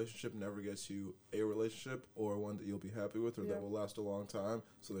for a relationship never gets you a relationship or one that you'll be happy with or that will last a long time.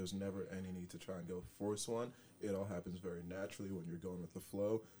 So there's never any need to try and go force one. It all happens very naturally when you're going with the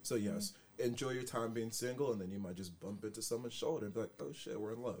flow. So yes, enjoy your time being single, and then you might just bump into someone's shoulder and be like, oh shit,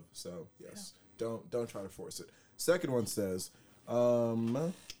 we're in love. So yes, don't try to force it. Second one says,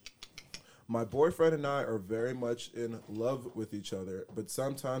 my boyfriend and I are very much in love with each other, but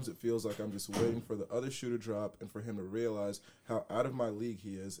sometimes it feels like I'm just waiting for the other shoe to drop and for him to realize how out of my league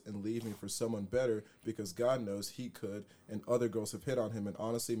he is and leave me for someone better, because God knows he could and other girls have hit on him, and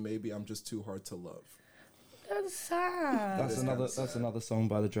honestly maybe I'm just too hard to love. That's sad. That's another song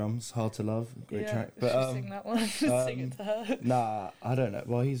by the Drums, Hard to Love, great track. But sing that one. Sing it to her. Nah, I don't know.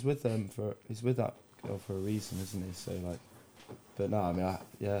 Well, he's with that girl for a reason, isn't he? So like, but no, I mean,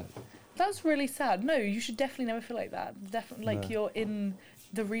 yeah. That's really sad. No, you should definitely never feel like that. Definitely, like, you're in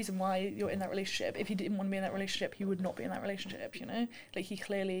the reason why you're in that relationship. If he didn't want to be in that relationship, he would not be in that relationship, you know? Like, he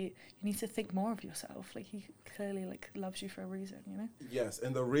clearly, you need to think more of yourself. Like, he clearly, like, loves you for a reason, you know? Yes,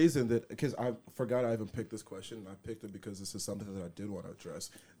 and the reason that, because I forgot I even picked this question, and I picked it because this is something that I did want to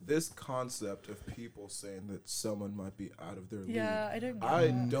address. This concept of people saying that someone might be out of their league. I don't get I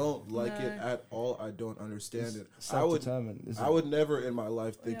that. don't like it at all. I don't understand it. Self-determined, I would never in my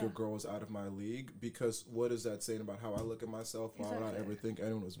life think a girl was out of my league, because what is that saying about how I look at myself? Why would I ever think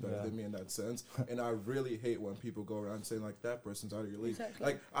anyone was better than me in that sense? And I really hate when people go around saying like, that person's out of your league. Exactly.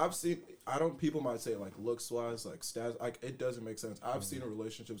 Like, people might say like looks wise, like stats, like it doesn't make sense. I've seen in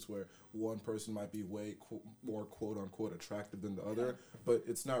relationships where one person might be way more quote unquote attractive than the other, but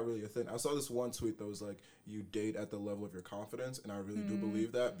it's not really a thing. I saw this one tweet that was like, you date at the level of your confidence, and I really do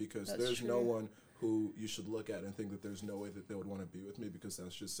believe that, because there's no one who you should look at and think that there's no way that they would want to be with me, because that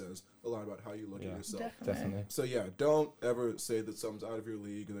just says a lot about how you look at yourself. Definitely. So yeah, don't ever say that someone's out of your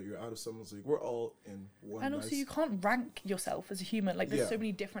league or that you're out of someone's league. We're all in one. And also, you can't rank yourself as a human. Like, there's so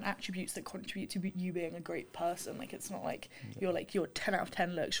many different attributes that contribute to you being a great person. Like, it's not like you're 10 out of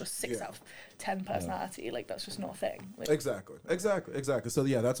 10 looks, you're 6 out of 10 personality. Like, that's just not a thing. Like, Exactly. So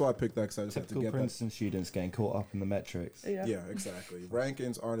yeah, that's why I picked that, because I just Typical had to get Princeton students getting caught up in the metrics. Yeah, exactly.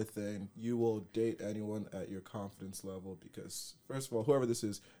 Rankings aren't a thing. You will date anyone at your confidence level, because first of all, whoever this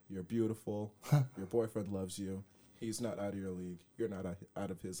is, you're beautiful. Your boyfriend loves you. He's not out of your league. You're not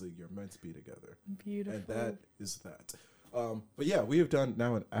out of his league. You're meant to be together. Beautiful. And that is that. But yeah, we have done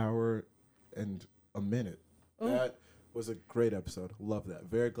now an hour and a minute. Ooh. That was a great episode. Love that.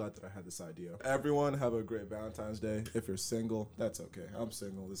 Very glad that I had this idea. Everyone have a great Valentine's Day. If you're single, that's okay. I'm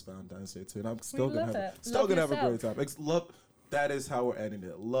single this Valentine's Day too, and I'm still gonna have a great time. That is how we're ending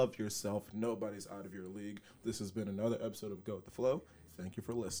it. Love yourself. Nobody's out of your league. This has been another episode of Go With The Flow. Thank you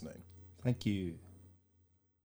for listening. Thank you.